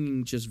of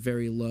singing just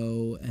very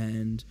low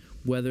and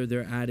whether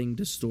they're adding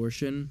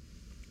distortion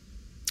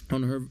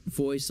on her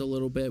voice a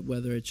little bit,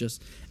 whether it's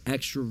just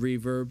extra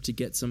reverb to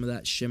get some of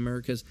that shimmer,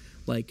 because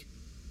like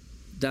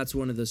that's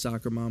one of the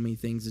Soccer Mommy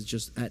things. Is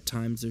just at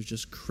times there's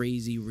just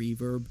crazy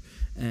reverb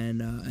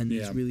and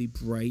these really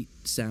bright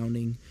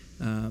sounding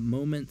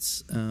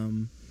moments.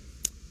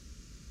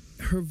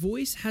 Her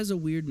voice has a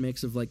weird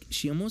mix of like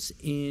she almost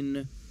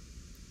in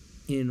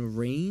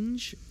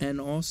range and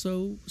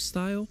also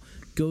style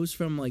goes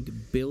from like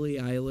Billie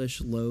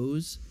Eilish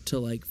lows to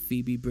like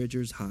Phoebe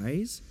Bridgers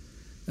highs.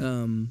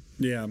 A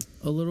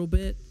little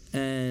bit,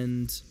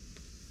 and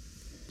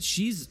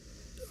she's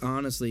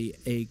honestly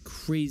a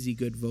crazy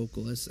good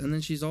vocalist, and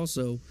then she's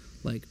also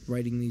like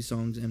writing these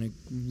songs and a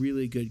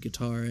really good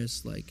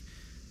guitarist. Like,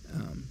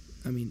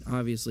 I mean,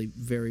 obviously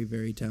very,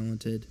 very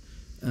talented.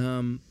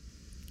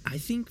 I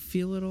think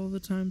 "Feel It All the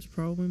Time" is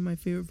probably my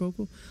favorite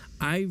vocal.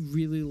 I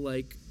really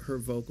like her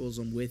vocals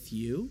on "With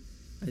You."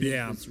 I think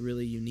it's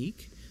really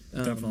unique.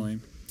 Definitely.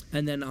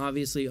 And then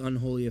obviously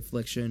 "Unholy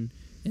Affliction"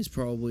 is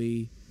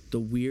probably the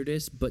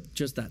weirdest, but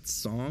just that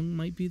song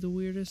might be the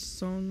weirdest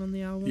song on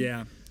the album.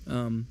 Yeah.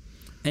 And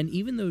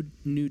even though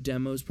New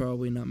Demo's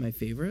probably not my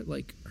favorite,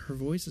 like her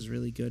voice is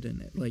really good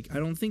in it. Like I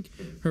don't think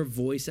her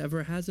voice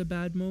ever has a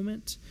bad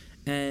moment,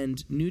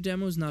 and New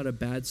Demo's not a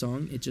bad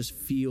song. It just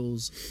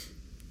feels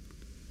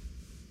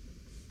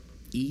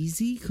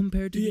easy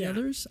compared to the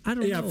others. I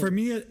don't know. Yeah, for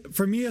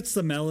me it's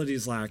the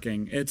melody's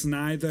lacking. It's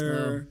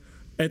neither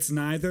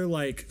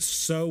like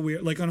so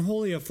weird, like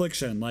Unholy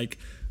Affliction, like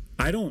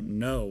I don't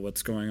know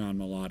what's going on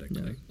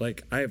melodically. No.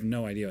 Like I have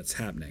no idea what's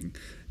happening.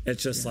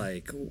 It's just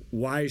like,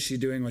 why is she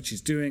doing what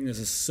she's doing? This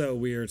is so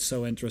weird,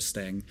 so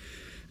interesting.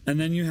 And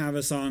then you have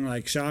a song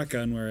like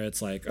Shotgun where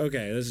it's like,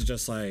 okay, this is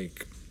just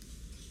like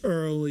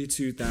early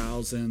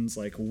 2000s,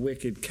 like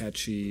wicked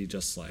catchy,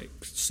 just like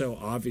so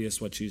obvious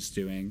what she's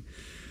doing.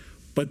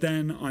 But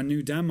then on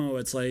New Demo,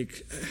 it's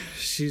like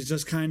she's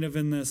just kind of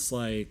in this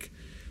like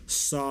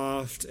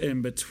soft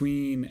in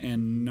between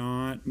and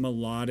not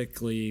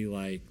melodically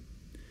like,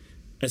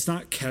 it's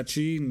not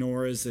catchy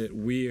nor is it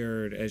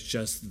weird. It's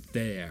just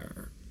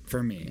there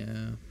for me.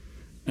 Yeah.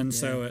 And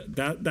so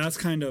that's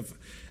kind of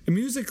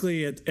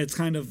musically it's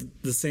kind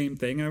of the same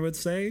thing, I would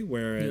say,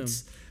 where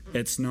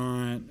it's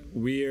not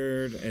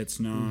weird, it's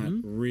not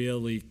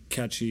really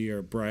catchy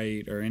or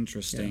bright or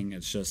interesting.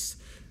 It's just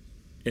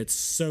it's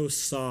so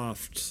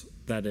soft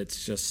that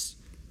it's just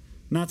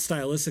not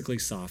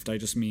stylistically soft. I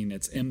just mean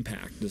its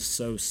impact is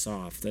so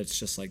soft that it's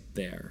just like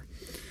there.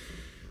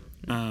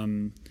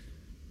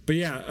 But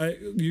yeah,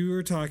 you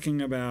were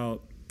talking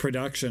about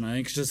production. I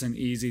think it's just an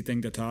easy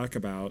thing to talk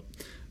about.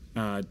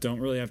 Don't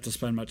really have to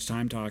spend much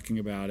time talking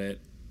about it,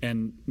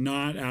 and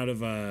not out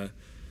of a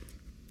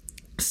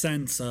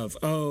sense of,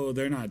 oh,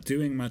 they're not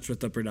doing much with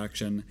the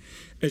production.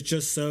 It's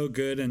just so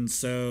good and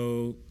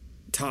so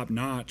top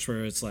notch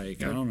where it's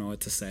like, I don't know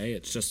what to say.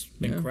 It's just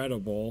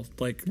incredible.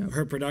 Like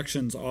her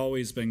production's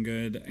always been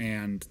good,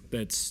 and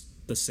it's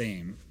the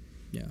same.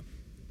 Yeah.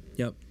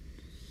 Yep.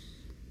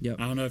 Yep.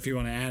 I don't know if you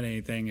want to add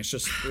anything. It's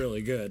just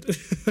really good.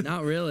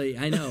 Not really.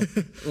 I know.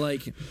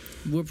 Like,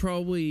 we're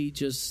probably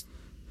just,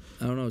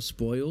 I don't know,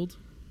 spoiled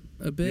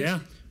a bit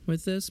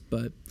with this.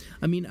 But,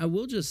 I mean, I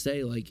will just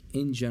say, like,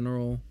 in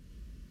general,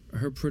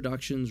 her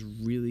production's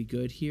really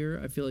good here.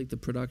 I feel like the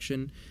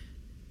production,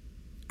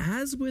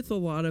 as with a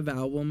lot of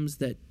albums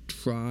that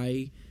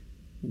try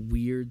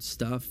weird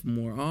stuff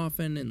more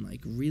often and, like,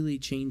 really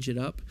change it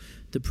up,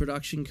 the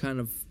production kind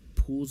of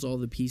pulls all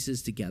the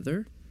pieces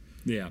together.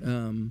 Yeah.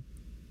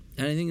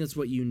 And I think that's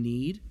what you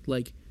need.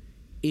 Like,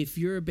 if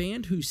you're a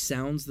band who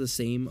sounds the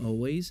same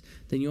always,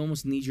 then you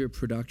almost need your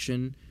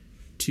production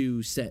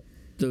to set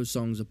those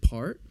songs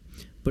apart.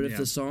 But if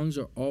the songs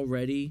are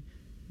already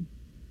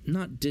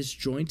not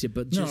disjointed,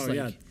 but just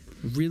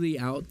really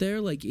out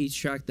there, like each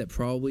track that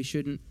probably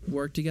shouldn't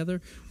work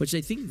together, which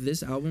I think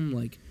this album,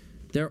 like,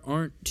 there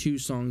aren't two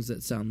songs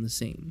that sound the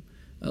same.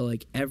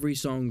 Like, every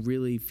song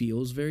really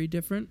feels very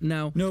different.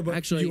 Now, but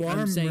actually,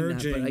 I'm saying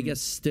that, but I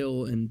guess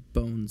Still and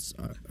Bones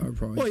are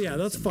probably... Well, yeah,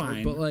 that's similar.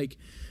 fine. But, like...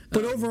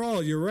 But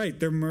overall, you're right.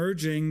 They're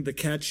merging the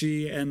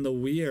catchy and the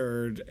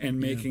weird and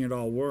making it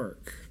all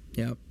work.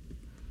 Yep.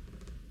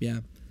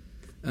 Yeah.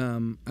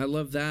 I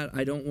love that.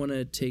 I don't want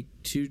to take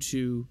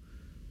too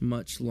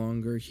much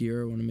longer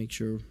here. I want to make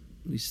sure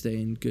we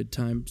stay in good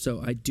time.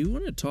 So I do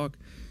want to talk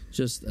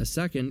just a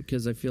second,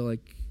 because I feel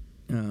like...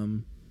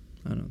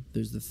 I don't know,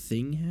 there's the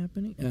thing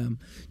happening.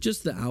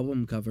 Just the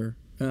album cover.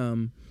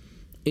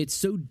 It's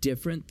so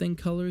different than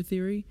Color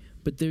Theory,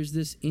 but there's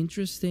this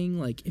interesting,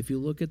 like, if you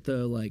look at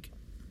the, like,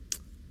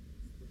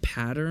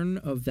 pattern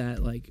of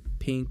that, like,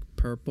 pink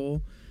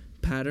purple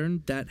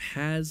pattern, that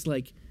has,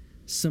 like,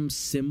 some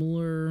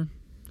similar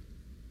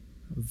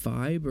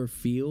vibe or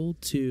feel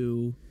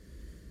to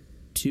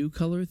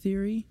Color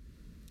Theory.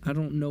 I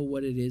don't know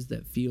what it is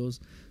that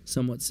feels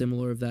somewhat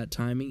similar of that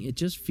timing. It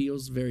just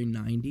feels very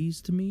 90s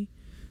to me.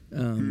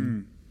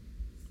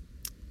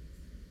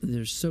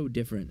 They're so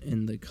different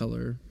in the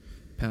color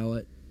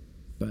palette,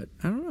 but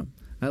I don't know.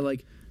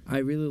 I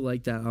really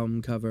like that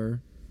album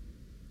cover,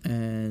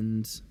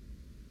 and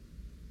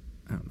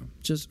I don't know,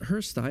 just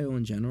her style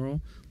in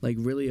general, like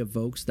really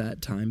evokes that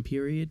time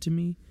period to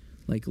me,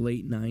 like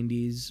late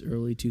 90s,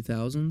 early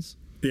 2000s.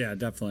 Yeah,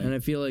 definitely. And I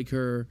feel like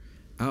her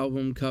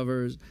album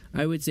covers,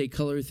 I would say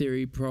Color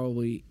Theory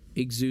probably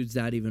exudes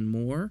that even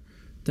more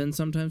than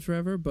Sometimes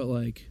Forever, but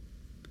like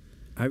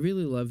I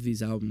really love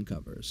these album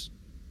covers.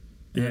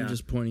 And I'm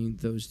just pointing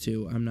those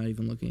two. I'm not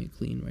even looking at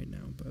Clean right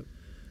now, but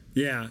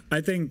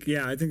I think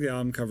the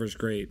album cover's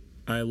great.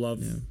 I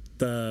love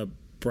the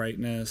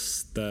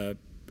brightness,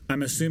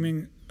 I'm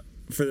assuming,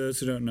 for those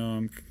who don't know,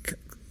 I'm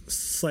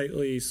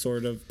slightly,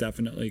 sort of,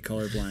 definitely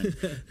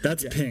colorblind.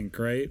 That's pink,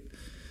 right?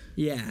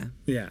 Yeah.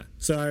 Yeah.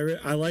 So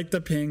I like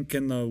the pink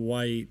and the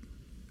white,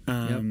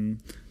 and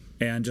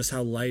just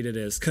how light it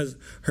is. Because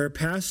her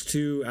past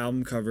two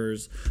album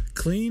covers,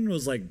 Clean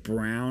was like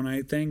brown,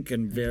 I think,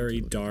 and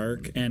very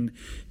dark. And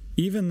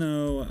even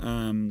though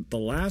the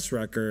last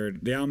record,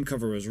 the album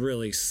cover was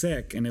really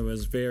sick and it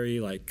was very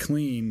like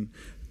clean.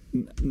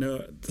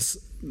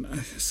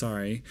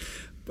 Sorry,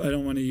 I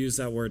don't want to use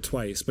that word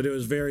twice, but it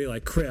was very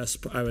like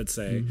crisp, I would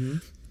say.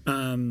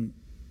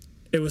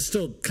 It was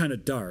still kind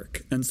of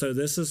dark, and so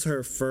this is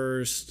her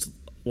first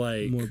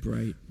like more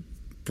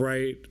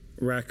bright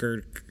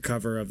record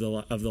cover of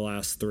the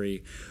last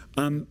three.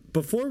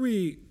 Before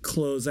we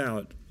close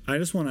out, I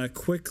just want to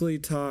quickly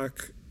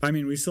talk. I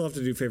mean, we still have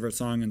to do favorite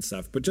song and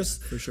stuff, but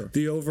just for sure.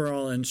 The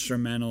overall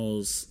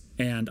instrumentals.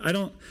 And I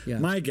don't. Yeah.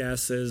 My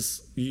guess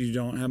is you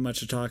don't have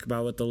much to talk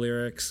about with the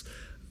lyrics,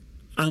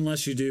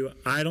 unless you do.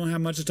 I don't have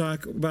much to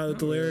talk about with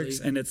the lyrics,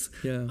 and it's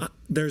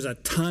there's a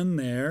ton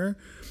there.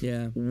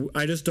 Yeah,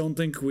 I just don't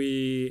think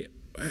we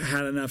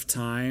had enough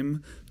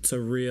time to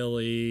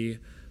really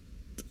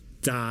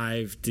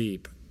dive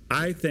deep.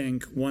 I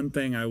think one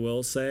thing I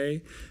will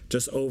say,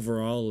 just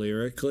overall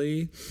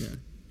lyrically,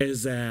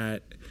 is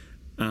that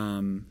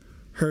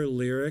her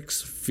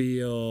lyrics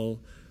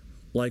feel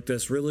like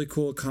this really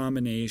cool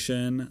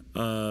combination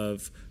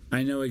of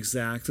I know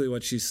exactly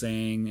what she's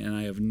saying and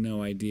I have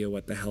no idea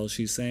what the hell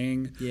she's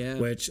saying,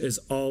 which is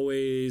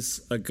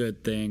always a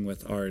good thing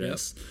with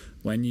artists.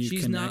 When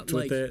you connect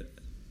with it.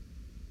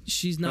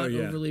 She's not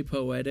overly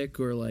poetic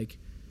or like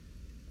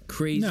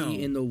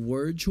crazy in the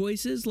word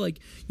choices. Like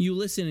you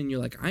listen and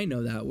you're like, I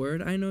know that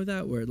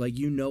word. Like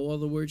you know all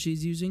the words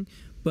she's using,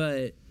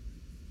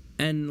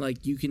 and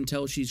like you can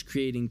tell she's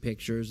creating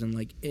pictures and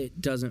like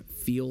it doesn't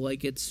feel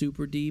like it's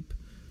super deep.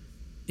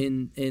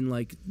 In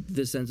like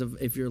the sense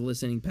of if you're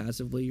listening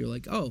passively, you're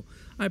like, oh,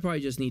 I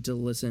probably just need to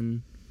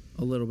listen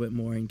a little bit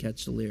more and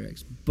catch the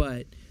lyrics.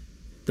 But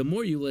the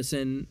more you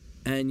listen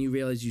and you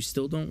realize you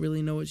still don't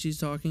really know what she's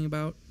talking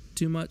about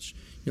too much,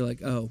 you're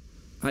like, oh,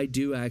 I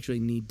do actually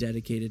need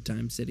dedicated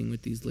time sitting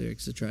with these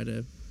lyrics to try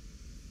to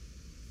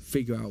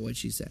figure out what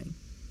she's saying.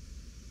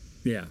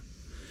 Yeah.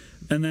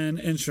 And then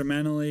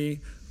instrumentally,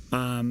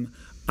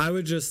 I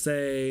would just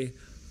say,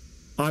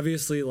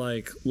 obviously,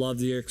 like, love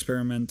the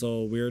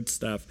experimental weird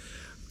stuff.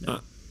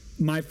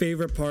 My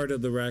favorite part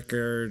of the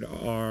record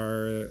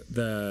are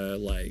the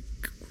like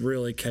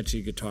really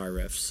catchy guitar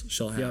riffs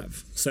she'll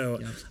have. So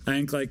I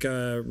think like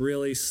a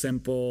really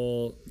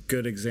simple,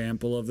 good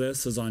example of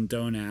this is on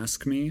Don't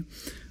Ask Me,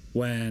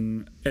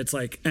 when it's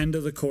like end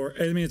of the chorus.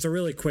 I mean, it's a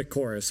really quick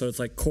chorus, so it's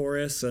like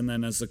chorus, and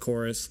then as the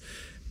chorus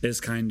is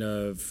kind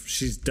of,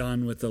 she's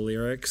done with the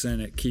lyrics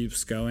and it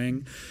keeps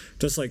going.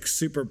 Just like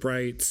super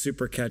bright,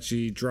 super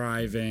catchy,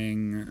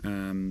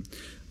 driving,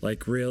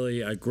 like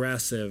really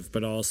aggressive,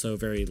 but also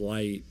very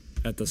light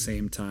at the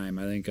same time.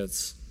 I think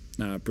it's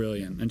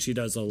brilliant. And she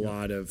does a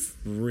lot of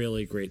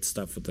really great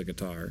stuff with the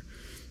guitar.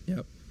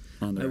 Yep.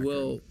 On the record.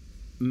 Will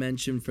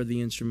mention for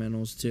the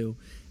instrumentals too,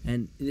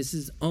 and this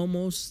is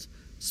almost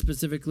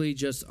specifically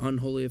just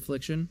Unholy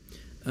Affliction.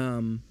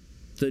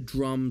 The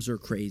drums are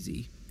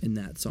crazy in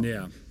that song.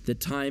 Yeah. The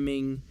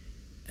timing,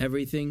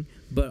 everything,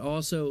 but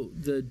also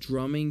the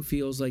drumming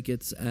feels like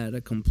it's at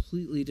a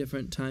completely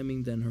different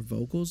timing than her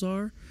vocals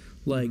are.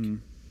 Like,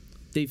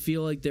 they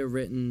feel like they're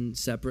written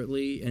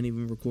separately and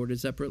even recorded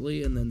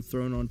separately and then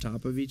thrown on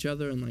top of each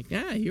other and like,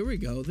 here we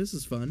go, this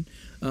is fun.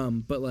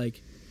 But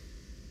like,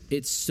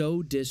 it's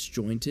so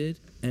disjointed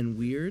and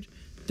weird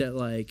that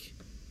like,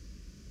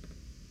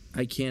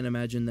 I can't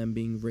imagine them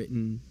being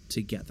written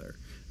together.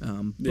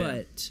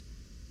 But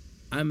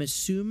I'm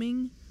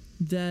assuming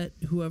that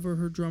whoever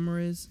her drummer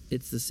is,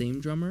 it's the same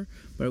drummer.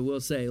 But I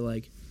will say,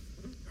 like,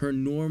 her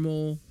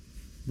normal,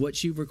 what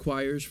she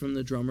requires from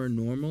the drummer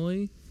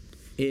normally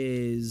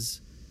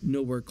is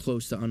nowhere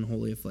close to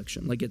Unholy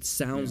Affliction. Like, it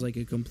sounds like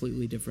a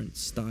completely different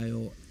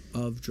style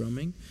of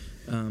drumming.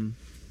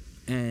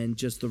 And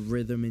just the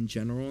rhythm in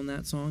general in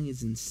that song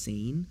is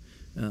insane.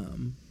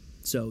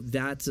 So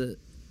that's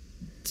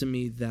to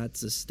me,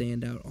 that's a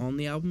standout on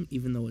the album,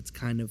 even though it's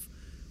kind of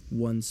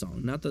one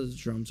song. Not that the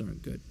drums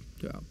aren't good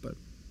throughout, but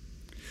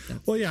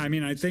well, yeah, I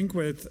mean, I think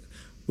with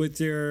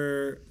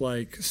your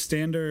like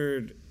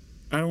standard,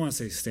 I don't want to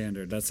say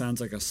standard, that sounds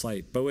like a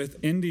slight, but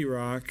with indie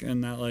rock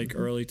and that like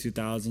early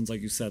 2000s,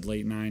 like you said,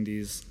 late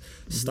 90s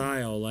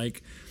style,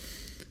 like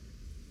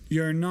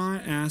you're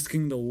not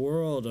asking the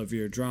world of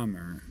your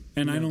drummer.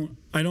 And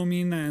I don't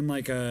mean that in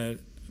like a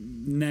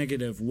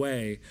negative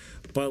way,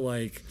 but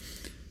like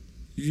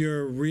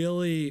you're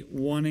really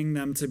wanting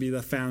them to be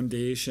the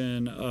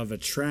foundation of a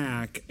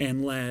track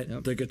and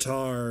let the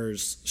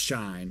guitars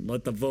shine,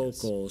 let the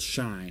vocals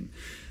shine.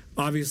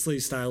 Obviously,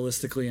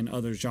 stylistically in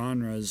other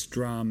genres,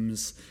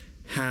 drums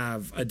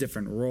have a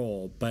different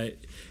role, but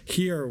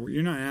here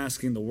you're not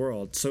asking the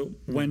world. So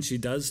when she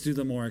does do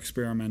the more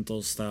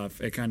experimental stuff,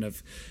 it kind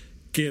of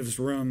gives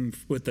room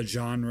with the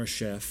genre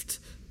shift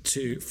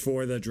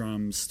for the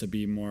drums to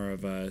be more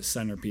of a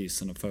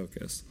centerpiece and a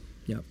focus.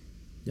 Yep.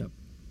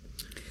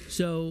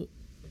 So,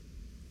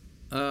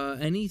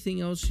 anything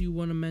else you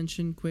want to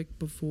mention quick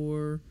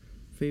before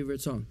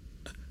favorite song?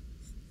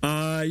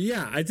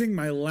 Yeah, I think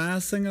my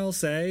last thing I'll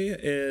say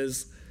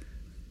is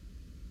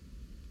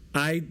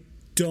I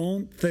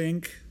don't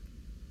think,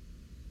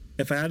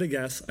 if I had to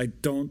guess, I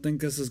don't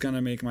think this is going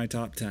to make my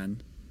top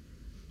 10.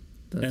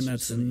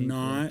 That's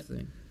not,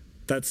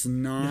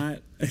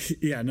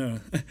 yeah, no.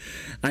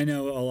 I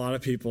know a lot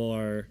of people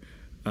are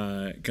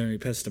going to be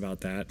pissed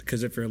about that,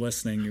 because if you're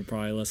listening, you're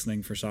probably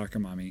listening for Soccer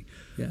Mommy.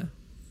 Yeah.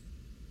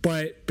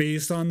 But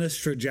based on this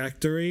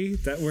trajectory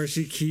where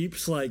she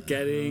keeps like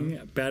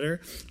getting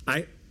better,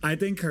 I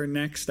think her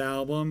next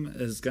album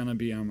is going to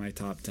be on my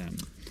top 10.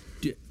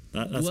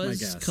 That's my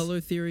guess. Was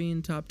Color Theory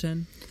in top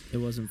 10? It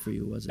wasn't for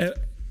you, was it?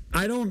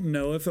 I don't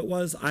know if it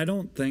was. I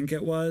don't think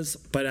it was.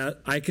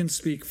 But I can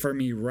speak for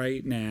me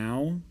right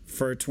now.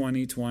 For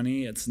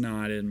 2020, it's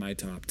not in my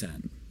top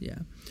 10. Yeah.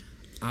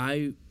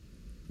 I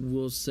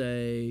will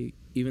say,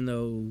 even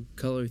though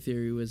Color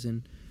Theory was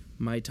in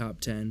my top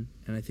 10,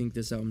 and I think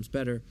this album's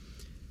better,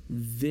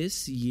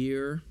 this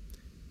year,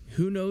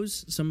 who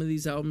knows, some of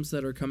these albums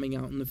that are coming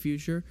out in the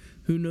future,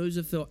 who knows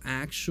if they'll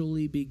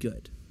actually be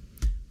good.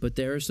 But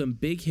there are some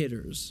big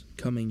hitters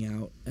coming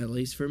out, at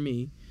least for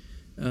me,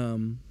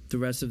 the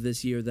rest of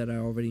this year that I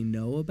already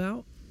know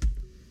about.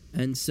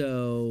 And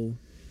so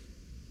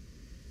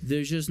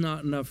there's just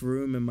not enough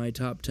room in my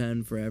top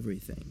 10 for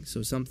everything.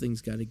 So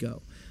something's got to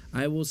go.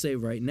 I will say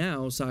right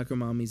now, Soccer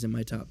Mommy's in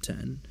my top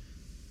 10,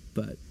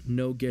 but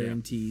no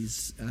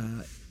guarantees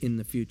in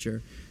the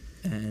future.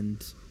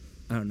 And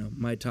I don't know,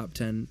 my top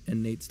 10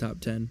 and Nate's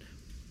top 10,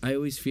 I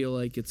always feel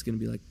like it's going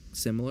to be like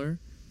similar.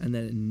 And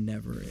then it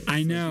never is.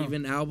 I know. Like,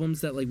 even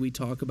albums that like we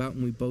talk about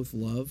and we both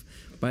love,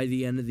 by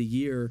the end of the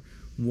year,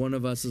 one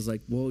of us is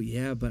like, well,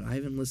 yeah, but I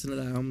haven't listened to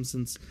that album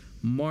since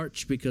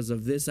March because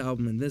of this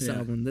album and this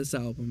album and this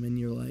album. And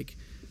you're like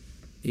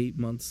 9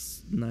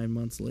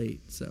 months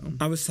late. So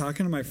I was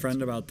talking to my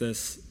friend about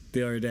this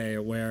the other day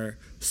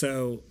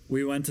so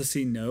we went to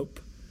see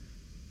Nope.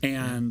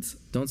 And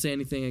don't say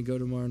anything and go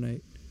tomorrow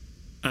night.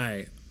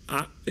 I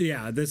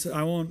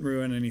won't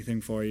ruin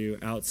anything for you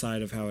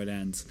outside of how it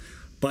ends.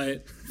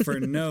 But for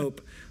Nope,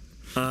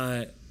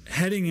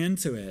 heading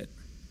into it,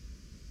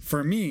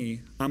 for me,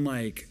 I'm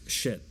like,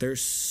 shit,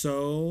 there's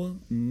so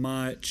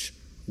much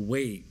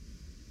weight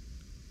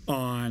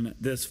on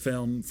this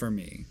film for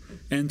me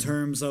in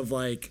terms of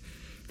like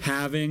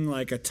having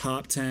like a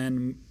top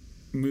 10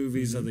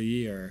 movies of the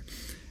year.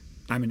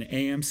 I'm an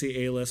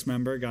AMC A-list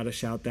member, got to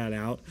shout that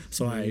out.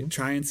 So I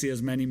try and see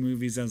as many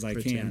movies as I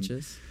can.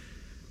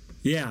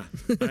 Yeah,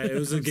 it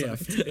was a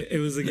gift. It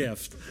was a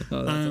gift.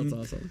 Oh, that sounds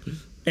awesome.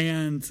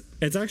 And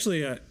it's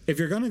actually if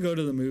you're going to go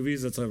to the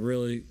movies, it's a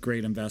really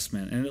great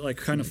investment, and it like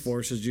kind of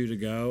forces you to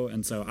go.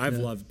 And so I've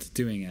loved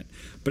doing it.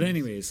 But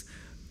anyways,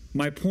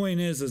 my point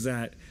is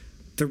that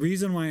the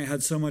reason why it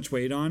had so much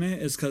weight on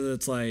it is because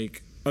it's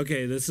like,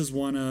 okay, this is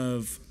one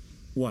of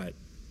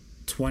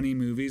 20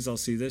 movies I'll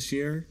see this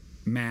year,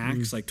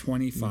 max, like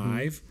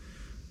 25.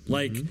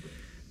 Like,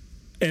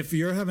 if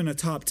you're having a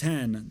top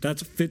 10,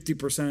 that's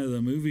 50% of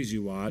the movies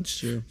you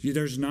watch.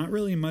 There's not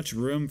really much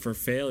room for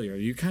failure.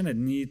 You kind of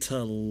need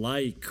to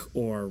like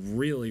or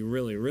really,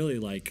 really, really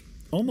like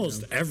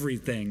almost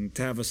everything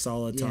to have a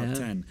solid top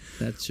 10.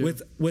 That's true.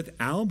 With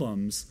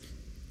albums,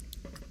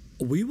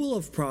 we will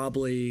have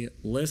probably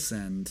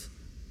listened,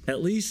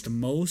 at least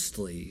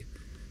mostly,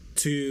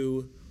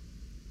 to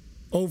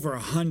over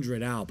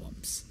 100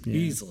 albums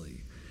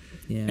easily.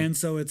 Yeah. And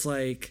so it's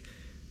like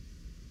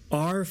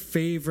our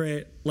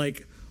favorite,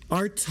 like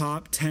our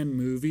top 10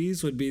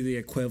 movies would be the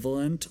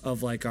equivalent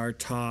of like our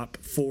top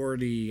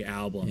 40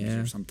 albums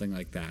or something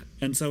like that.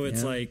 And so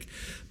it's like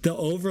the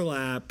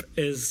overlap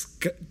is,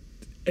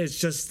 it's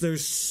just,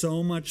 there's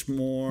so much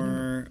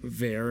more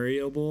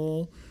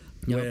variable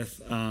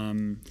with,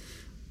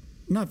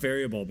 not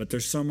variable, but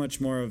there's so much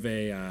more of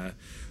a,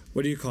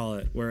 what do you call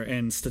it? Where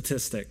in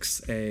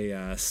statistics,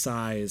 a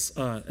size,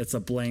 it's a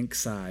blank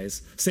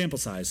size, sample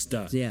size,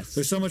 Yes.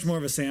 There's so much more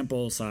of a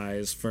sample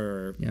size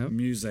for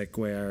music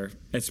where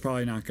it's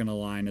probably not going to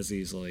align as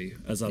easily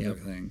as other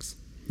things.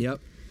 Yep.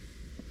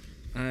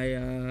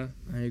 I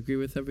agree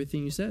with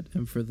everything you said.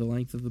 And for the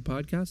length of the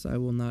podcast, I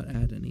will not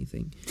add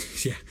anything.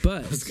 Yeah.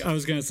 But I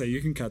was going to say,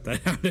 you can cut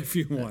that out if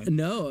you want.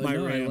 My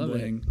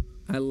rambling.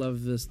 I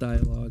love this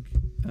dialogue.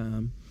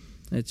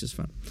 It's just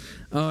fun.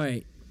 All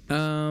right.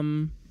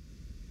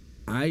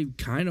 I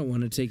kind of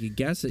want to take a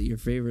guess at your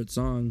favorite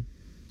song.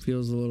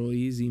 Feels a little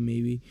easy,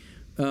 maybe.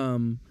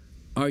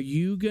 Are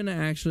you gonna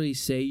actually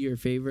say your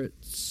favorite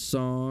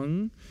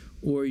song,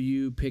 or are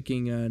you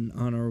picking an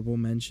honorable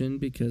mention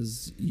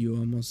because you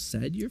almost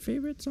said your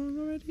favorite song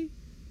already?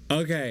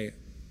 Okay,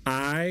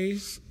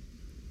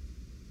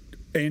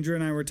 Andrew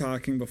and I were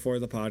talking before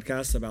the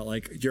podcast about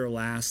like your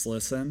last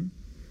listen.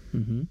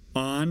 Mm-hmm.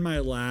 On my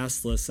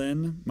last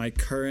listen, my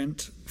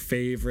current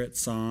favorite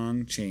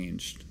song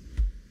changed.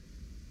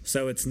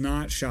 So it's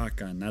not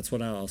Shotgun. That's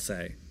what I'll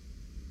say.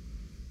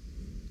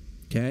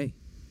 Okay.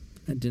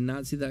 I did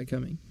not see that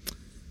coming.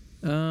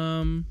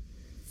 Well,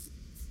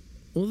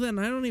 then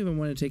I don't even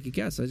want to take a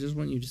guess. I just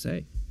want you to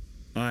say.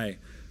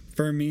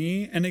 For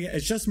me, and again,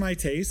 it's just my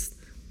taste.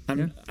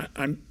 I'm,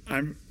 and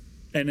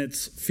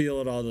it's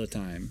feel it all the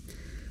time.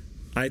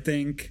 I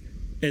think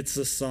it's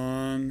a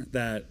song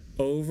that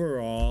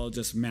overall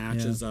just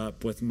matches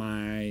up with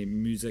my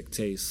music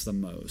taste the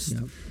most.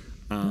 Yep.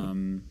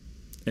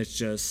 It's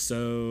just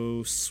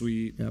so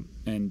sweet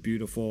and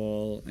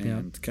beautiful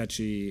and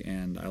catchy,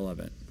 and I love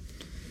it.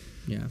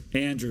 Yeah.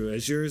 Andrew,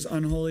 is yours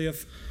Unholy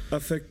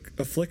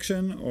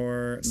Affliction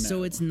or no?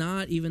 So it's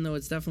not, even though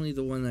it's definitely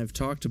the one I've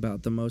talked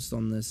about the most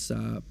on this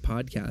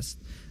podcast.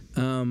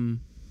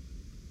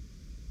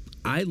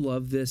 I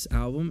love this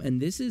album,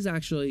 and this is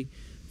actually,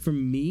 for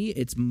me,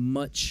 it's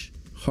much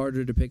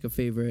harder to pick a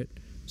favorite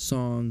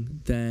song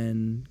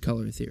than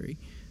Color Theory.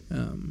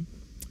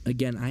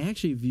 Again, I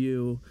actually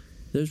view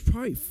there's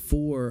probably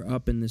 4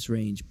 up in this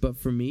range, but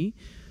for me,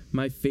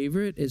 my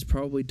favorite is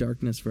probably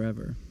Darkness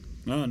Forever.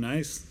 Oh,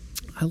 nice.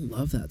 I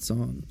love that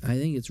song. I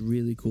think it's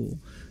really cool.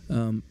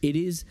 It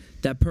is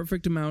that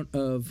perfect amount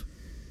of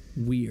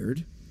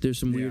weird. There's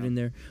some weird in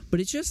there, but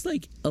it's just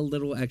like a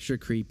little extra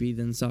creepy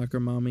than Soccer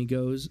Mommy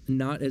goes.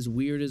 Not as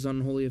weird as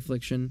Unholy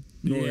Affliction,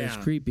 nor as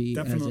creepy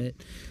as it.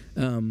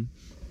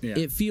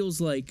 It feels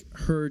like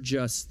her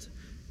just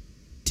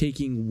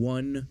taking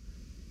one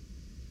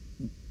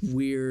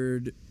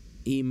weird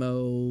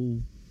emo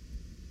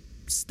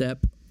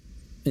step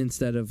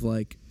instead of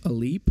like a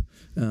leap,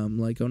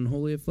 like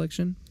Unholy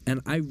Affliction.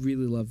 And I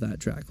really love that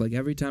track. Like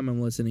every time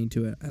I'm listening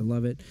to it, I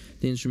love it.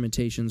 The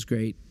instrumentation's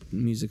great,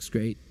 music's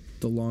great,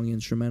 the long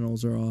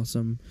instrumentals are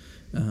awesome,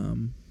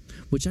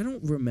 which I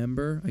don't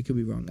remember. I could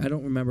be wrong. I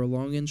don't remember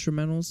long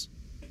instrumentals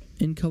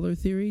in Color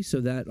Theory, so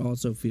that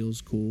also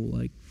feels cool,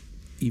 like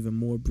even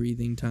more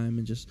breathing time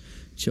and just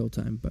chill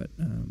time. But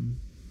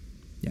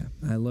yeah,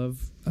 I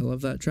love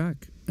that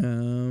track.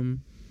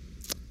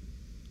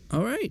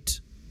 All right.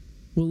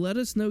 Well, let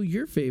us know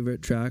your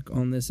favorite track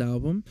on this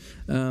album.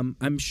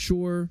 I'm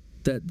sure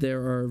that there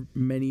are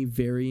many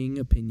varying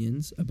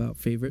opinions about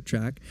favorite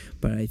track,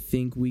 but I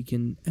think we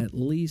can at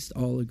least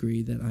all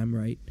agree that I'm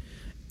right.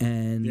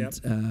 And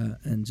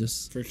and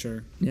just for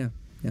sure. Yeah.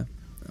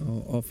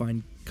 I'll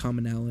find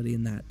commonality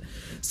in that.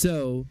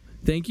 So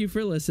thank you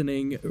for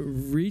listening.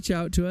 Reach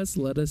out to us.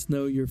 Let us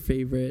know your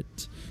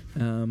favorite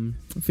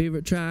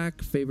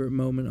track, favorite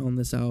moment on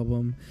this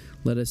album.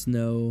 Let us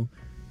know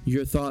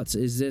your thoughts.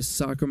 Is this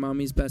Soccer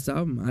Mommy's best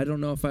album? I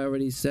don't know if I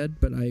already said,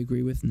 but I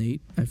agree with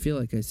Nate. I feel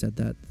like I said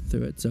that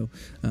through it. So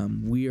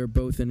we are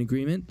both in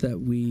agreement that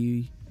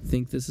we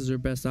think this is her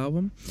best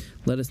album.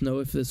 Let us know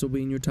if this will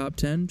be in your top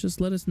 10. Just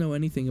let us know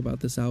anything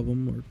about this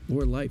album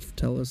or life.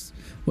 Tell us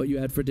what you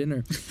had for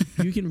dinner.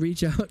 You can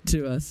reach out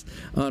to us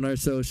on our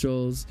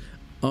socials,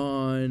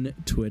 on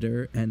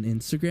Twitter and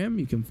Instagram.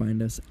 You can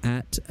find us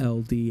at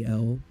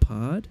LDL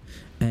Pod,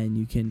 and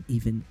you can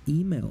even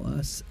email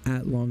us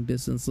at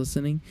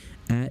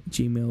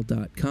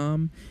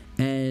longdistancelistening@gmail.com.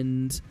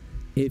 And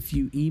if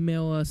you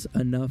email us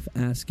enough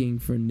asking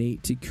for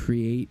Nate to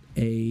create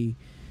a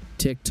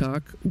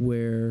TikTok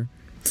where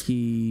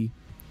he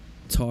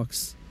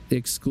talks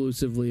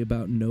exclusively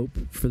about Nope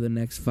for the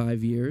next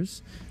 5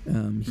 years,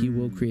 he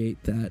will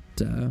create that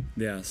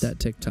that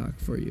TikTok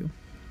for you.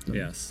 So,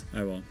 yes,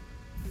 I will.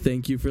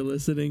 Thank you for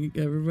listening,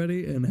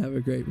 everybody, and have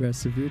a great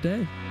rest of your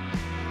day.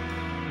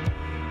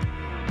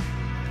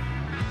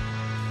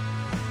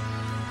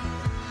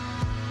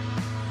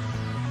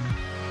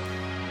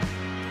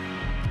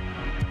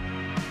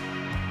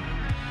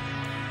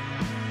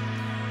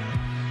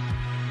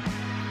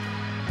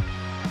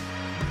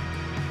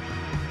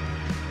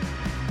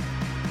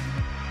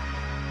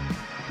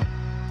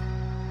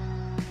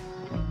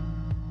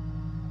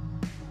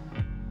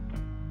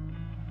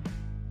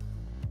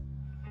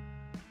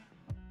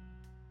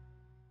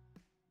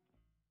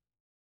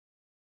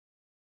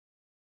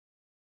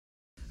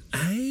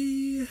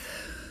 I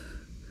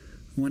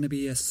want to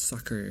be a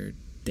soccer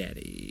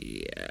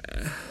daddy.